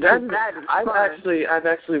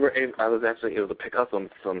was actually able to pick up on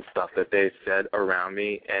some stuff that they said around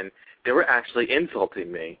me, and they were actually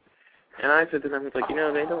insulting me. And I said to them, it's like, they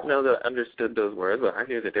don't know that I understood those words, but I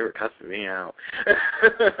knew that they were cussing me out.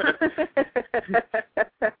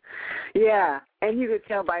 Yeah, and you could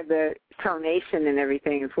tell by the tonation and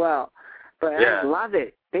everything as well. But yeah. I love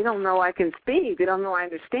it. They don't know I can speak. They don't know I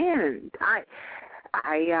understand. I'm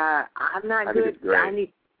not good.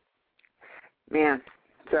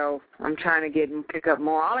 So I'm trying to pick up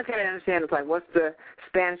more. All I can understand is like, what's the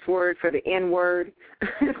Spanish word for the N word?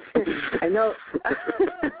 I know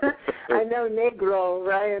negro,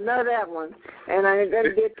 right? I know that one. And I'm going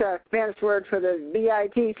to get the Spanish word for the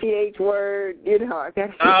bitch word.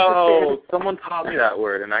 Someone taught me that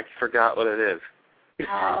word, and I forgot what it is.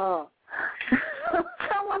 Oh.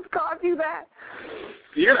 Someone's called you that?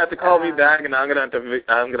 You're gonna have to call me back, and I'm gonna have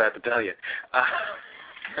to tell you.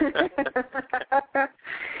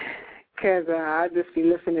 Because I'll just be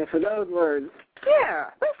listening for those words. Yeah,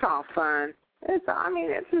 that's all fun.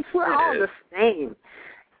 We're all the same.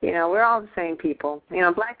 You know, we're all the same people. You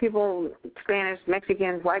know, black people, Spanish,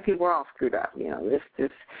 Mexicans, white people are all screwed up. You know,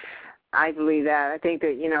 I believe that. I think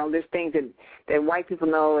that, you know, there's things that white people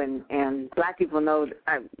know and black people know.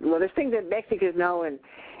 There's things that Mexicans know and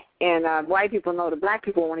white people know that black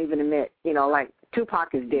people won't even admit. You know, like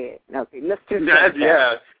Tupac is dead. Okay, let's just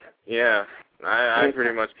yeah. I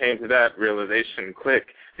pretty much came to that realization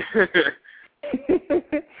quick.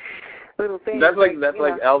 Little things. That's like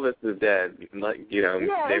Elvis is dead. Like, you know,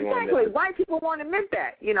 yeah, they exactly. won't admit White people won't admit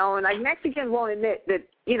that. You know, and like Mexicans won't admit that.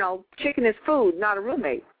 You know, chicken is food, not a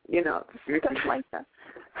roommate. You know, stuff like that.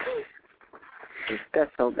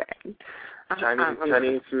 That's so bad.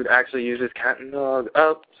 Chinese food actually uses cat and dog.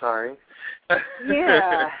 Oh, sorry.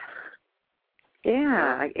 Yeah.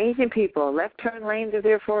 Yeah, like Asian people, left turn lanes are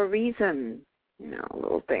there for a reason. You know,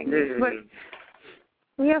 little things. But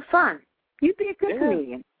we have fun. You'd be a good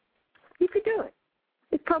comedian. You could do it.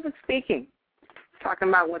 It's public speaking. Talking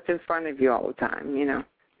about what's in front of you all the time, you know.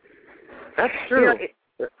 That's true. You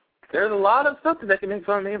know, there's a lot of stuff that they can make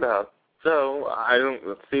fun of me about. So I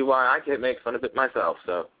don't see why I can't make fun of it myself.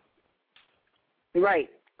 So. Right.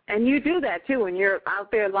 And you do that, too, when you're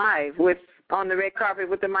out there live on the red carpet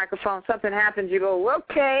with the microphone. Something happens, you go,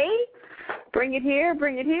 okay, bring it here,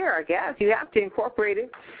 I guess. You have to incorporate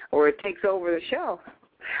it or it takes over the show.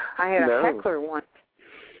 I had a heckler once.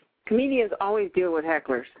 Comedians always deal with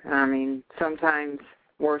hecklers. I mean, sometimes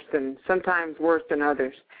worse than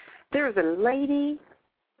others. There was a lady.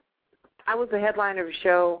 I was the headliner of a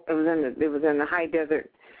show. It was in the high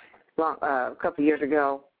desert a couple of years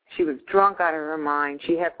ago. She was drunk out of her mind.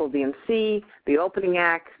 She heckled the MC, the opening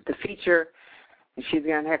act, the feature, and she was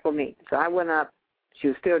going to heckle me. So I went up. She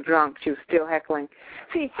was still drunk. She was still heckling.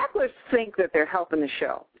 See, hecklers think that they're helping the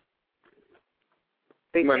show.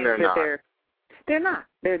 They when think they're not. They're not.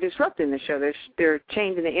 They're disrupting the show. They're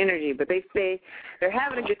changing the energy, but they say they're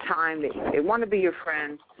having a good time. They want to be your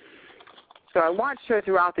friend. So I watched her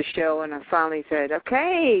throughout the show, and I finally said,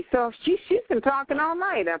 okay, so she's been talking all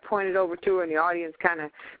night. I pointed over to her, and the audience kind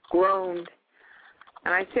of groaned.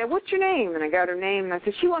 And I said, what's your name? And I got her name, and I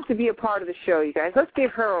said, she wants to be a part of the show, you guys. Let's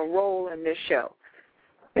give her a role in this show.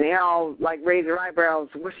 And they all, like, raised their eyebrows.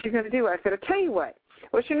 What's she going to do? I said, I'll tell you what.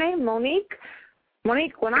 What's your name, Monique?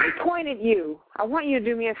 Monique, when I point at you, I want you to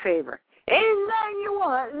do me a favor. Anything you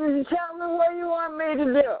want, tell me what you want me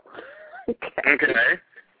to do. Okay.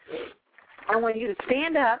 I want you to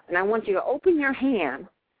stand up, and I want you to open your hand.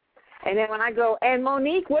 And then when I go, and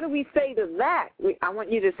Monique, what do we say to that? I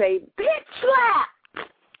want you to say, bitch slap.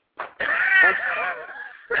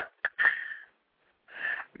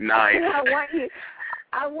 Nice. And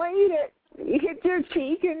I want you to hit your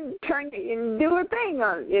cheek and turn and do a thing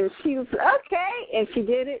on it. And she was, okay. And she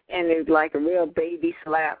did it, and it was like a real baby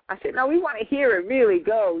slap. I said, no, we want to hear it really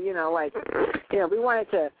go, you know, like, you know, we want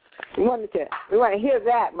to hear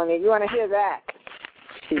that, Monique. We want to hear that.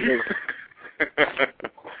 She just,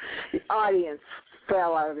 the audience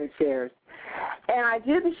fell out of their chairs. And I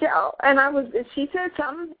did the show, and she said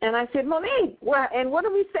something, and I said, Monique, and what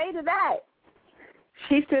do we say to that?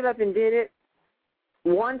 She stood up and did it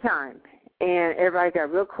one time, and everybody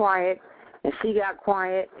got real quiet, and she got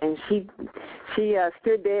quiet, and she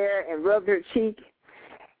stood there and rubbed her cheek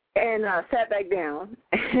and sat back down,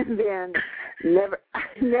 and then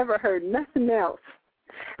never heard nothing else.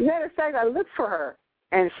 Matter of fact, I looked for her,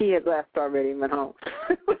 and she had left already and went home.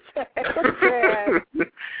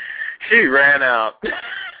 She ran out.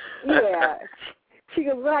 Yeah. She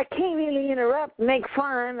goes, well, I can't really interrupt, make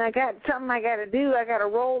fun. I got something I got to do. I got a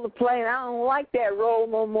role to play, and I don't like that role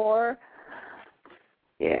no more.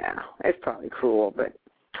 Yeah, it's probably cruel, but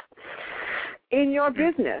in your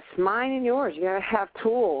business, mine and yours, you got to have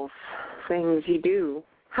tools, things you do.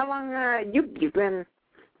 How long you've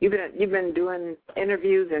been doing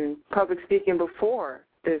interviews and public speaking before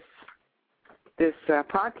this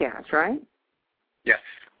podcast, right? Yes.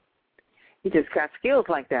 You just got skills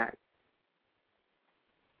like that.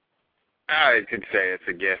 I could say it's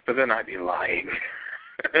a gift, but then I'd be lying.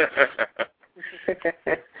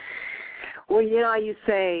 Well, you know, you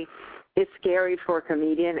say it's scary for a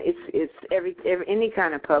comedian. It's any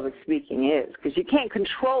kind of public speaking is, because you can't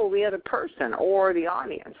control the other person or the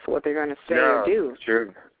audience, what they're going to say or do. It's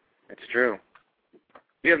true. It's true.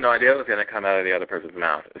 You have no idea what's going to come out of the other person's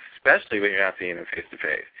mouth, especially when you're not seeing them face to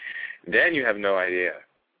face. Then you have no idea.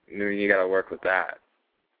 You got to work with that.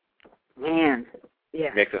 Man,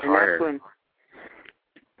 yeah. Makes it harder.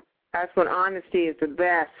 That's when honesty is the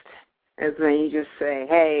best, is when you just say,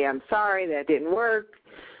 hey, I'm sorry, that didn't work.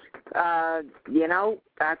 You know,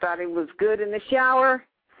 I thought it was good in the shower,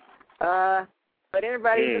 but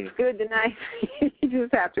everybody looks good tonight. You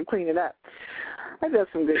just have to clean it up. I do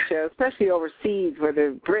some good shows, especially overseas where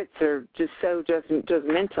the Brits are just so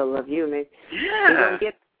judgmental of you. And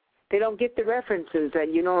they don't get the references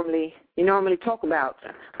that you normally talk about.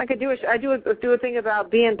 Like I do a thing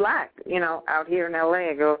about being black, you know, out here in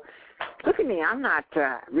LA. I go, look at me, I'm not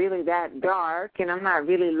really that dark, and I'm not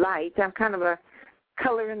really light. I'm kind of a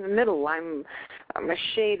color in the middle. I'm a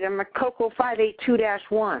shade. I'm a Cocoa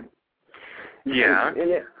 582-1. Yeah.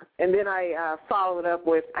 And then I follow it up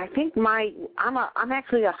with, I think I'm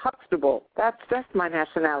actually a Huxtable. That's my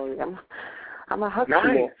nationality. I'm a Huxtable.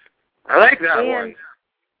 Nice. I like that one.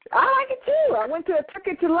 I like it too. I took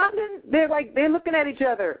it to London. They're looking at each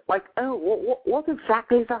other like, oh, what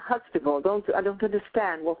exactly is a Huxtable? I don't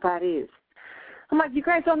understand what that is. I'm like, you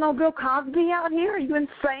guys don't know Bill Cosby out here? Are you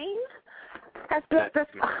insane? That's oh,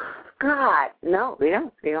 God. No, they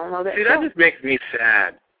don't. They don't know that. See, that just makes me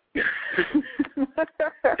sad.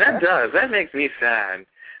 That makes me sad.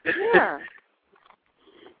 Yeah.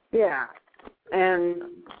 Yeah. And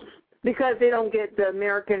because they don't get the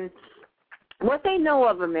American, what they know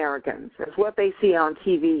of Americans is what they see on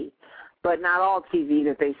TV, but not all TV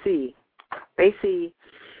that they see. They see,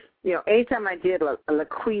 you know, anytime I did a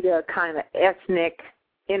Laquita kind of ethnic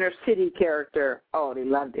inner city character, oh, they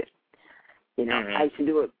loved it. You know, I used to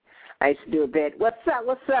do it. I used to do a bit. What's up?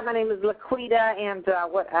 My name is Laquita, and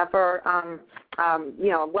whatever. You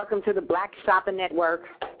know, welcome to the Black Shopping Network.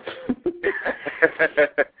 We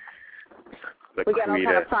got all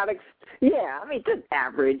kind of products. Yeah, I mean, just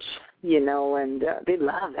average, you know, and they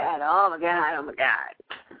love that. Oh my God.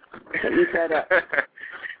 So you said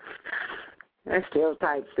they're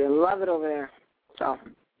stereotypes. They love it over there. So,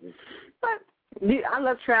 but I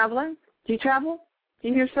love traveling. Do you travel? Do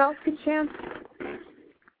you yourself get a chance?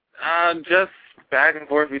 Just back and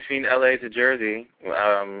forth between LA to Jersey.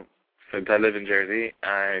 Since I live in Jersey,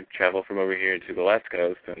 I travel from over here to the West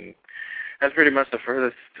Coast, and that's pretty much the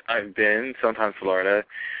furthest I've been, sometimes Florida.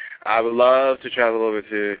 I would love to travel over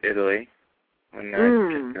to Italy when I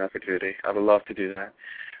get the opportunity. I would love to do that.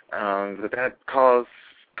 But that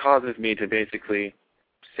causes me to basically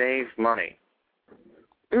save money.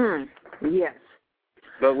 Yes.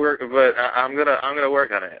 But I'm gonna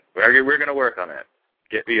work on it. We're gonna work on it.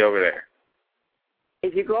 Get me over there.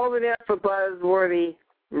 If you go over there for Buzzworthy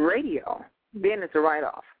Radio, then it's a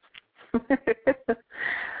write-off.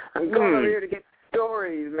 I'm going over here to get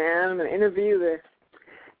stories, man. I'm going to interview the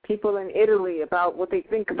people in Italy about what they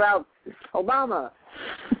think about Obama.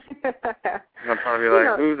 I'll probably be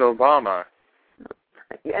like, who's Obama?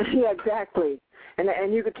 Yeah, exactly.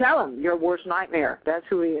 And you could tell them your worst nightmare. That's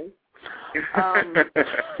who he is.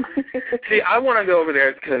 See, I want to go over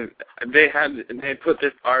there because they put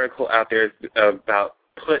this article out there about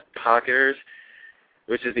pickpocketers,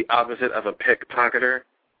 which is the opposite of a pickpocketer,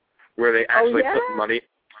 where they actually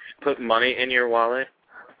put money in your wallet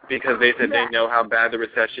because they said they know how bad the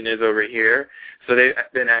recession is over here. So they've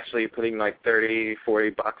been actually putting like $30,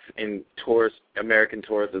 $40 in American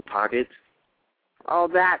tourists' pockets. Oh,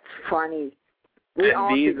 that's funny.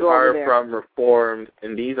 And these are from reformed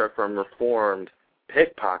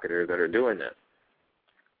pickpocketers that are doing this.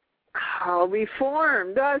 Oh,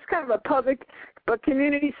 reformed. Oh, it's kind of a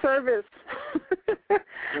community service.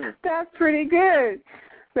 That's pretty good.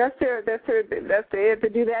 They have to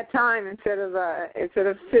do that time instead of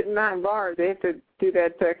sitting behind bars. They have to do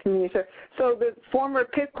that community service. So the former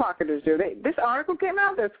pickpocketers do. This article came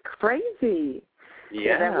out. That's crazy.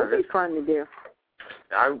 Yeah, that would be fun to do.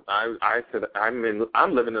 I said I'm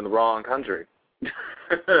living in the wrong country.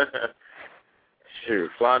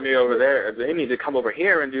 Shoot, fly me over there. They need to come over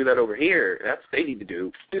here and do that over here. That's what they need to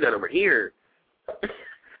do. Do that over here.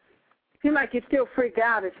 You might still freak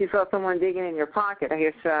out if you saw someone digging in your pocket. I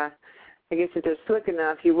guess if they're slick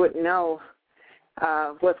enough, you wouldn't know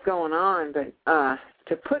what's going on. But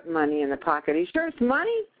to put money in the pocket, are you sure it's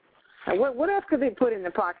money? What else could they put in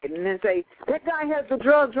the pocket and then say that guy has the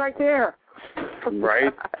drugs right there?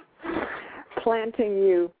 Right. Planting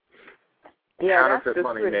you. Yeah, counterfeit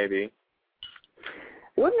money, maybe.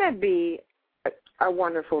 Wouldn't that be a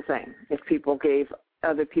wonderful thing if people gave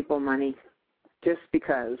other people money just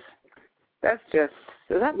because? Does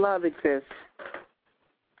that love exist?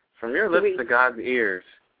 From your lips to God's ears.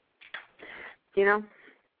 You know,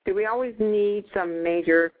 do we always need some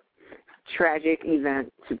major tragic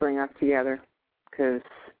event to bring us together? Because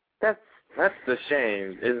that's the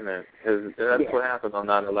shame, isn't it? Because that's what happened on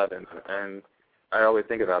 9/11, and I always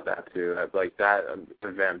think about that too. Like that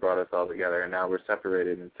event brought us all together, and now we're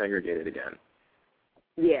separated and segregated again.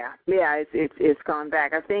 Yeah, it's gone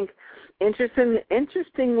back. I think,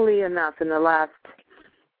 interestingly enough, in the last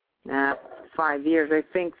 5 years, I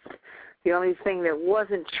think the only thing that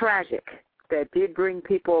wasn't tragic that did bring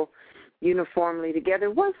people uniformly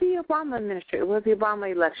together was the Obama administration. It was the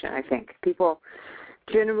Obama election. I think people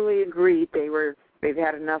generally agreed they've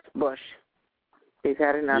had enough Bush. They've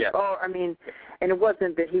had enough. Yeah. Oh, I mean, and it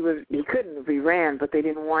wasn't that he couldn't if he ran, but they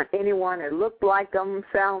didn't want anyone that looked like him,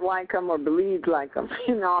 sound like him, or believed like him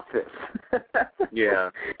in office.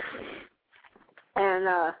 Yeah.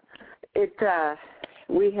 And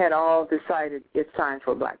we had all decided it's time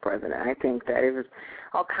for a black president. I think that it was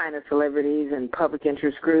all kind of celebrities and public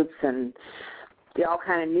interest groups and all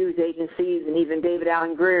kind of news agencies, and even David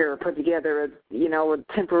Allen Greer put together a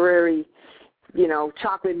temporary,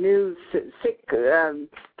 chocolate news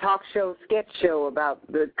talk show, sketch show about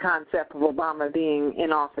the concept of Obama being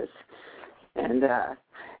in office. And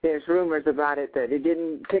there's rumors about it that it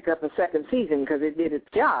didn't pick up a second season because it did its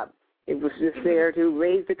job. It was just there to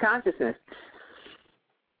raise the consciousness.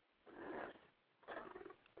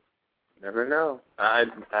 Never know. I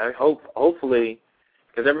hopefully,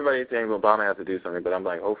 because everybody's saying Obama has to do something, but I'm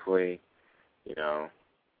like, hopefully,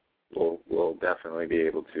 we'll definitely be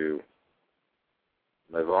able to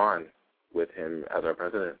live on with him as our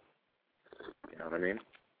president. You know what I mean?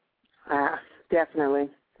 Definitely.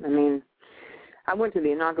 I mean, I went to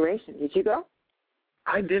the inauguration. Did you go?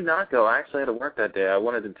 I did not go. I actually had to work that day. I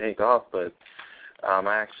wanted to take off, but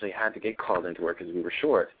I actually had to get called into work because we were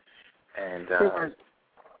short. And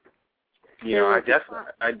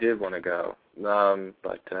I did want to go,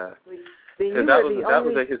 but because that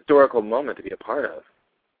was a historical moment to be a part of.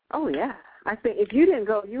 Oh yeah, I think if you didn't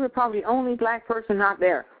go, you were probably the only black person not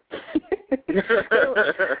there.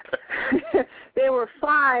 There were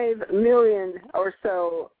 5 million or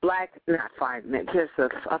so black, not 5 million, just a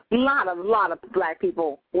lot of black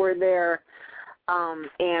people were there,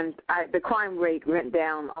 and the crime rate went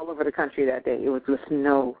down all over the country that day. It was just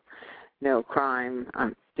no crime.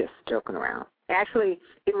 I'm just joking around. Actually,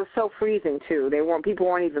 it was so freezing too. People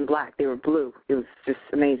weren't even black; they were blue. It was just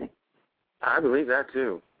amazing. I believe that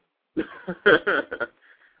too.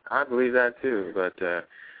 I believe that too. But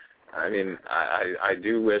I mean, I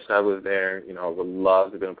do wish I was there. I would love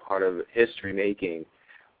to have been a part of history making.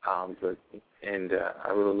 I would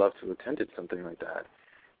have loved to have attended something like that.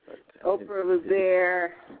 But, Oprah was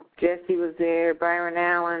there. Jesse was there. Byron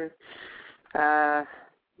Allen.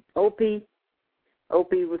 Opie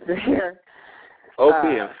was there.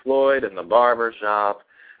 Opie and Floyd and the barber shop.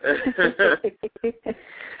 It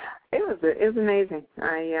was amazing.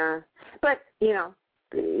 But his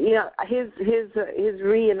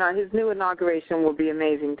new inauguration will be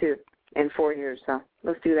amazing too in 4 years. So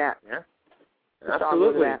let's do that. Yeah,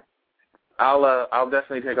 absolutely. I'll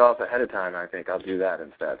definitely take off ahead of time. I think I'll do that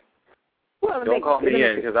instead. Well, don't call me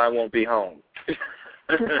in because I won't be home.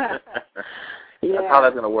 Yeah. That's how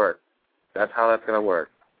that's going to work.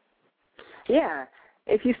 Yeah.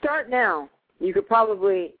 If you start now, you could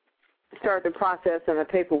probably start the process and the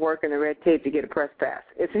paperwork and the red tape to get a press pass.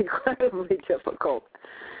 It's incredibly difficult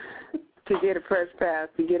to get a press pass,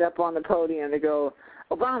 to get up on the podium to go,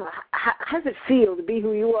 Obama, how does it feel to be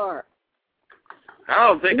who you are?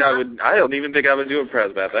 I don't even think I would do a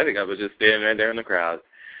press pass. I think I would just stand right there in the crowd.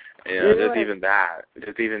 Just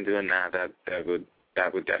even doing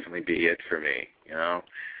that would definitely be it for me,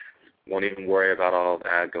 Won't even worry about all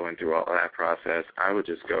that, going through all that process. I would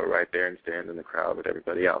just go right there and stand in the crowd with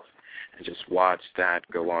everybody else and just watch that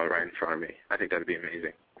go on right in front of me. I think that would be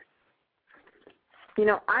amazing.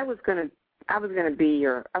 I was gonna be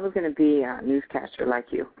a newscaster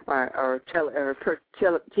like you, or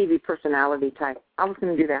TV personality type. I was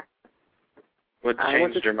gonna do that. What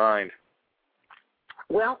changed your mind?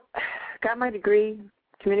 Well, got my degree,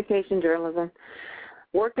 communication journalism.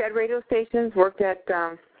 Worked at radio stations. Worked at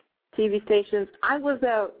TV stations.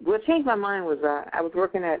 What changed my mind was I was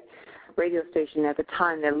working at radio station at the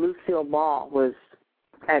time that Lucille Ball was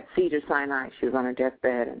at Cedars-Sinai. She was on her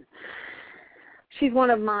deathbed, and she's one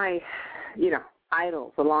of my,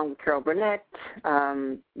 idols, along with Carol Burnett,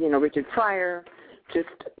 Richard Pryor.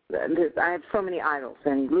 I have so many idols,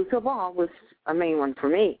 and Lucille Ball was a main one for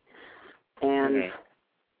me. And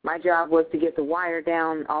my job was to get the wire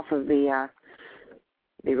down off of the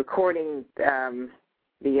recording. The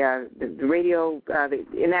radio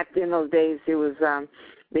in those days it was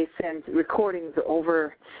they sent recordings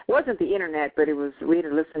over. It wasn't the internet, but we had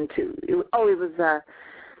to listen to.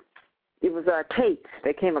 It was tapes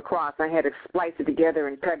that came across. I had to splice it together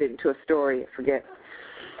and cut it into a story. I forget.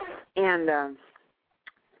 And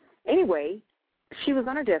anyway, she was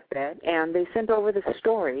on her deathbed, and they sent over this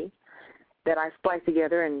story that I spliced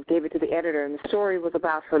together and gave it to the editor. And the story was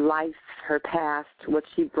about her life, her past, what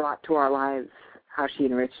she brought to our lives, how she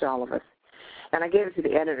enriched all of us. And I gave it to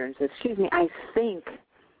the editor and said, excuse me, I think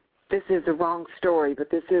this is the wrong story, but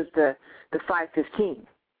this is the 515.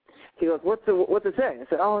 He goes, what's it say? I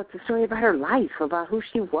said, oh, it's a story about her life, about who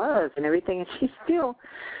she was and everything. And she's still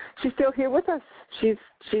here with us. She's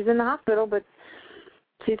in the hospital, but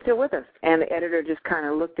she's still with us. And the editor just kind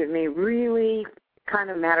of looked at me really kind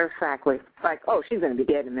of matter-of-factly, like, oh, she's going to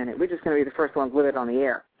be dead in a minute. We're just going to be the first ones with it on the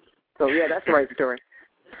air. So, yeah, that's the right story.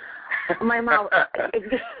 My mouth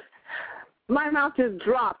just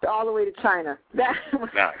dropped all the way to China. That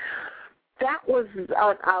was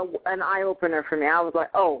an eye-opener for me. I was like,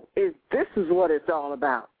 oh, this is what it's all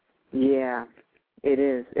about. Yeah, it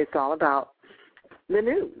is. It's all about the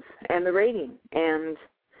news and the rating. And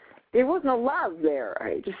there was no love there.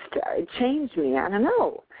 It changed me. I don't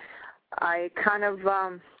know. I kind of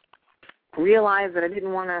realized that I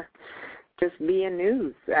didn't want to just be in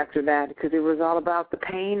news after that, because it was all about the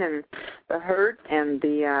pain and the hurt and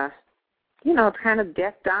the, kind of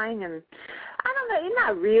death, dying, and I don't know,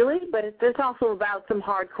 not really, but it's also about some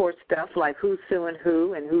hardcore stuff like who's suing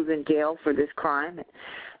who and who's in jail for this crime and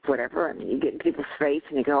whatever. I mean, you get in people's face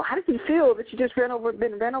and you go, how does it feel that you just been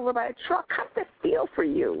run over by a truck? How does that feel for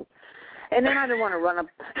you? And then I didn't want to run up.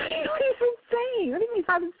 What are you saying? What do you mean,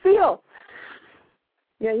 how does it feel?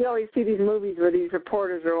 Yeah, you always see these movies where these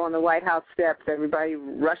reporters are on the White House steps, everybody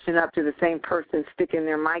rushing up to the same person, sticking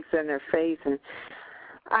their mics in their face, and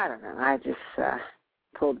I don't know. I just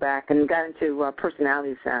pulled back and got into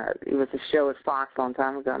personalities. It was a show at Fox a long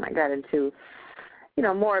time ago, and I got into,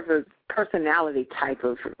 more of a personality type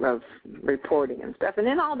of reporting and stuff. And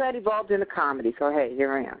then all that evolved into comedy, so, hey,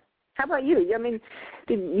 here I am. How about you? I mean,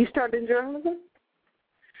 did you start in journalism?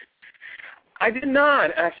 I did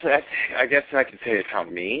not, actually. I guess I could say it's not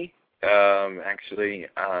me.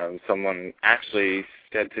 Someone actually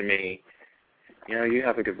said to me, you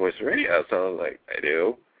have a good voice for radio. So I was like, I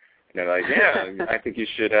do. And they're like, yeah, I think you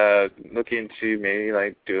should look into maybe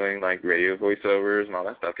like doing like radio voiceovers and all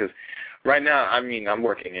that stuff. Because right now, I mean, I'm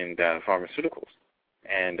working in pharmaceuticals,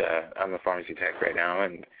 and I'm a pharmacy tech right now,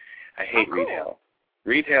 and I hate retail.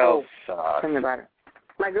 Retail sucks. Tell me about it.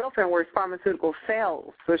 My girlfriend works pharmaceutical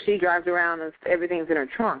sales, so she drives around and everything's in her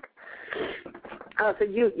trunk. Oh, so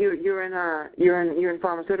you're in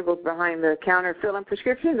pharmaceuticals behind the counter filling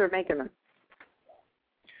prescriptions or making them?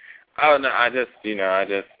 Oh no, I'm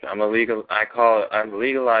a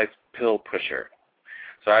legalized pill pusher.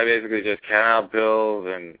 So I basically just count out pills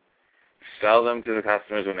and sell them to the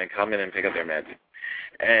customers when they come in and pick up their meds.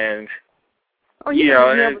 And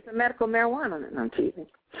with the medical marijuana on TV.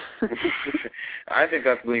 I think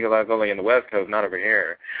that's legalized only in the West Coast, not over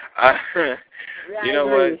here. You know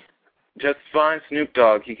what? Just find Snoop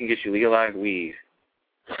Dogg. He can get you legalized weed.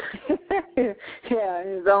 Yeah,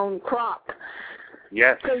 his own crop.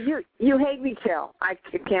 Yes. So you hate retail. I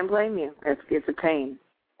can't blame you. It's a pain.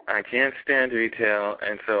 I can't stand retail,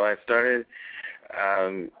 and so I started,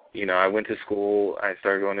 I went to school. I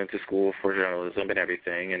started going into school for journalism and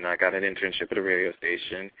everything, and I got an internship at a radio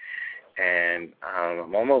station. And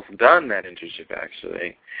I'm almost done that internship,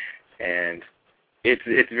 actually. And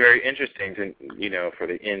it's very interesting to, for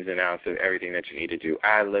the ins and outs of everything that you need to do.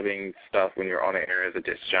 Ad-libbing stuff when you're on the air as a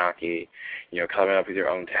disc jockey, coming up with your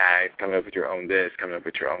own tags, coming up with your own this, coming up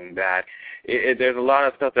with your own that. There's a lot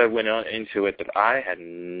of stuff that went on into it that I had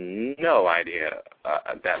no idea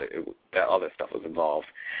that all this stuff was involved.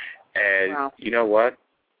 And wow. You know what?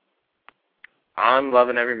 I'm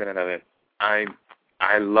loving every minute of it.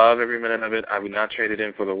 I love every minute of it. I would not trade it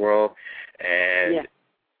in for the world. And,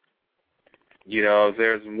 if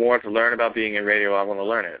there's more to learn about being in radio, I want to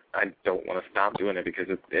learn it. I don't want to stop doing it because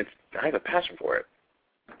I have a passion for it.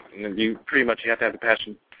 And you have to have the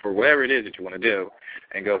passion for whatever it is that you want to do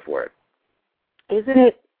and go for it. Isn't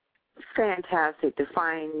it fantastic to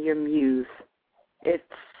find your muse? It's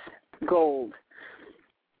gold.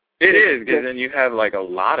 It is, because then you have like a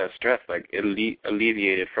lot of stress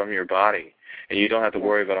alleviated from your body. And you don't have to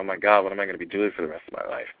worry about, oh, my God, what am I going to be doing for the rest of my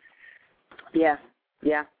life? Yeah.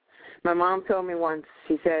 My mom told me once,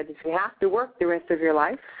 she said, if you have to work the rest of your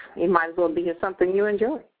life, you might as well be in something you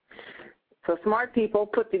enjoy. So smart people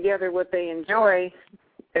put together what they enjoy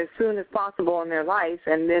as soon as possible in their life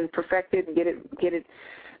and then perfect it and get it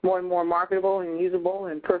more and more marketable and usable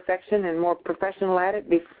and perfection and more professional at it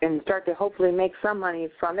and start to hopefully make some money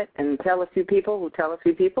from it and tell a few people who tell a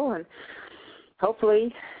few people, and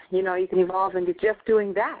hopefully, you can evolve into just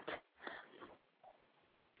doing that.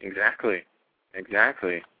 Exactly.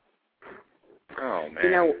 Oh,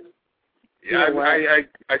 man. Yeah,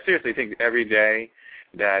 I seriously think every day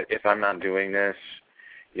that if I'm not doing this,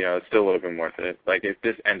 you know, it still would have been worth it. Like, if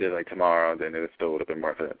this ended, like, tomorrow, then it still would have been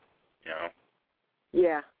worth it, you know?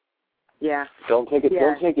 Yeah. Yeah. Don't take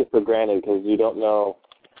it for granted, because you don't know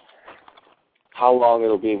how long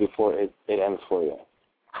it'll be before it ends for you.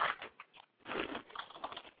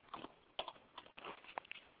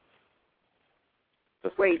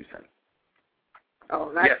 Just Wait. 2 cents.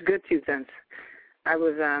 Oh, that's good 2 cents. I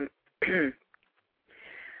was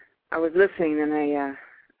I was listening, and I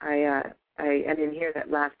didn't hear that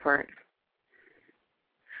last part.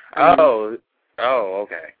 Oh,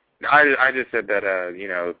 okay. I just said that, you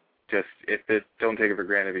know, just don't take it for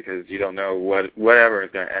granted, because you don't know whatever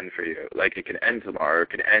is going to end for you. Like, it can end tomorrow, it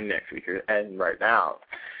can end next week, it can end right now.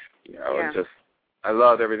 You know, Yeah. it's just, I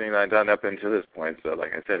loved everything that I've done up until this point. So,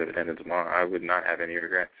 like I said, if it ended tomorrow, I would not have any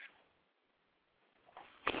regrets.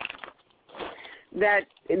 That's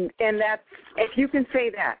if you can say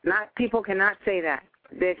that, not people cannot say that.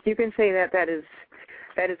 If you can say that, that is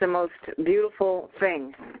the most beautiful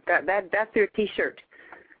thing. That's your T-shirt.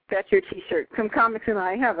 That's your T-shirt. Some comics and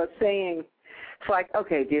I have a saying. It's like,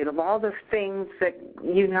 okay, dude, of all the things that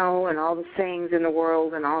you know and all the sayings in the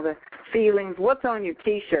world and all the feelings, what's on your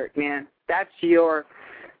T-shirt, man? That's that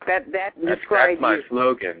describes That's my you.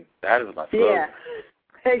 slogan. That is my slogan.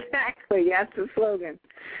 Yeah, exactly. That's the slogan.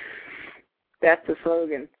 That's the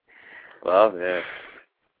slogan. Love it.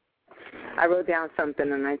 I wrote down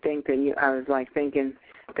something, and I think that I was like thinking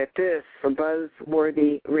that this for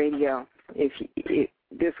Buzzworthy Radio,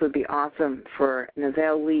 this would be awesome for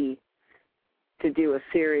Neville Lee to do a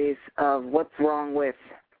series of what's wrong with.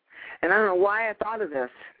 And I don't know why I thought of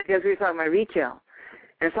this, because we were talking about retail.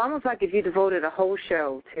 And it's almost like if you devoted a whole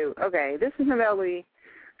show to, okay, this is Neville Lee.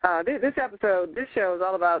 This show is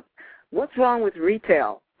all about what's wrong with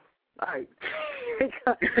retail. All right. Here's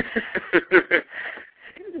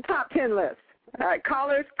the top 10 list. All right,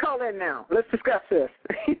 callers, call in now. Let's discuss this.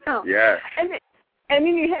 You know? Yeah. And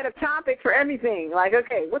then you had a topic for everything. Like,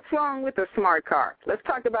 okay, what's wrong with the smart car? Let's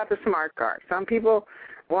talk about the smart car. Some people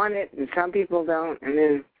want it and some people don't. And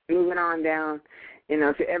then moving on down, you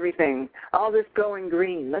know, to everything. All this going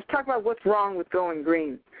green. Let's talk about what's wrong with going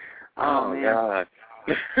green. Oh man. God.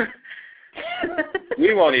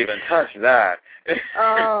 We won't even touch that.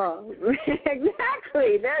 Oh,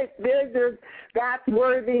 exactly. There's that's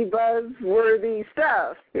worthy, buzzworthy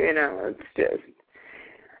stuff. You know, it's just.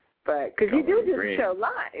 But because you do this show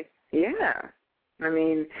live, yeah. I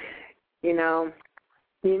mean, you know,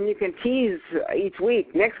 you can tease each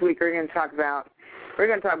week. Next week we're going to talk about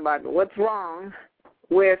what's wrong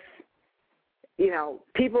with, you know,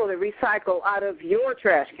 people that recycle out of your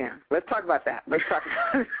trash can. Let's talk about that. Let's talk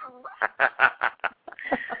about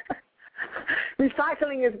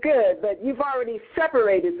recycling is good, but you've already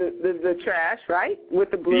separated the trash, right, with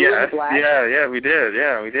the blue and the black. Yeah, we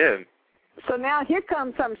did. So now here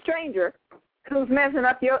comes some stranger who's messing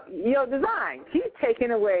up your design. He's taking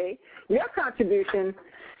away your contribution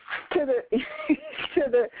to the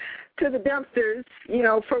to the dumpsters, you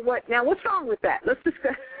know, for what? Now, what's wrong with that? Let's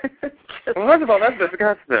discuss. Well, first of all, that's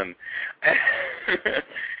disgusting.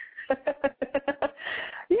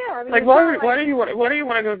 Yeah, I mean, like, what do you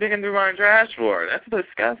want to go digging through my trash for? That's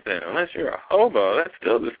disgusting. Unless you're a hobo, that's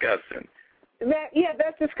still disgusting.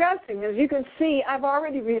 That's disgusting. As you can see, I've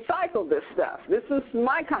already recycled this stuff. This is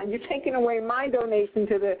my kind. You're taking away my donation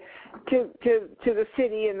to the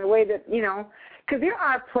city in the way that, you know, because there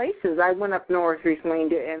are places. I went up north recently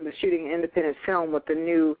and was shooting an independent film with the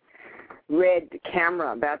new red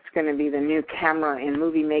camera. That's going to be the new camera in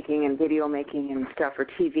movie making and video making and stuff for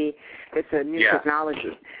TV. It's a new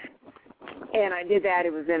technology. And I did that.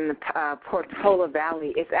 It was in the Portola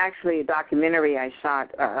Valley. It's actually a documentary I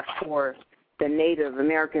shot for the Native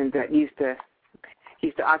Americans that used to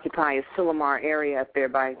occupy a Silomar area up there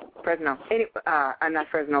by Fresno. Not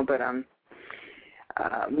Fresno, but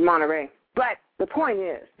Monterey. But the point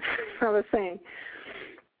is, I was saying,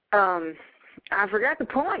 I forgot the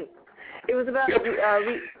point. It was about. Oh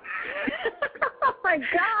my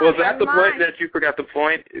God! Was that the point that you forgot the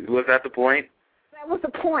point? Was that the point? That was the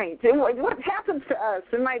point. What happens to us?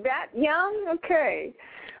 Am I that young? Okay,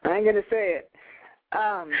 I ain't gonna say it.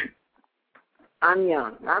 I'm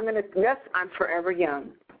young. I'm forever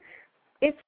young. It's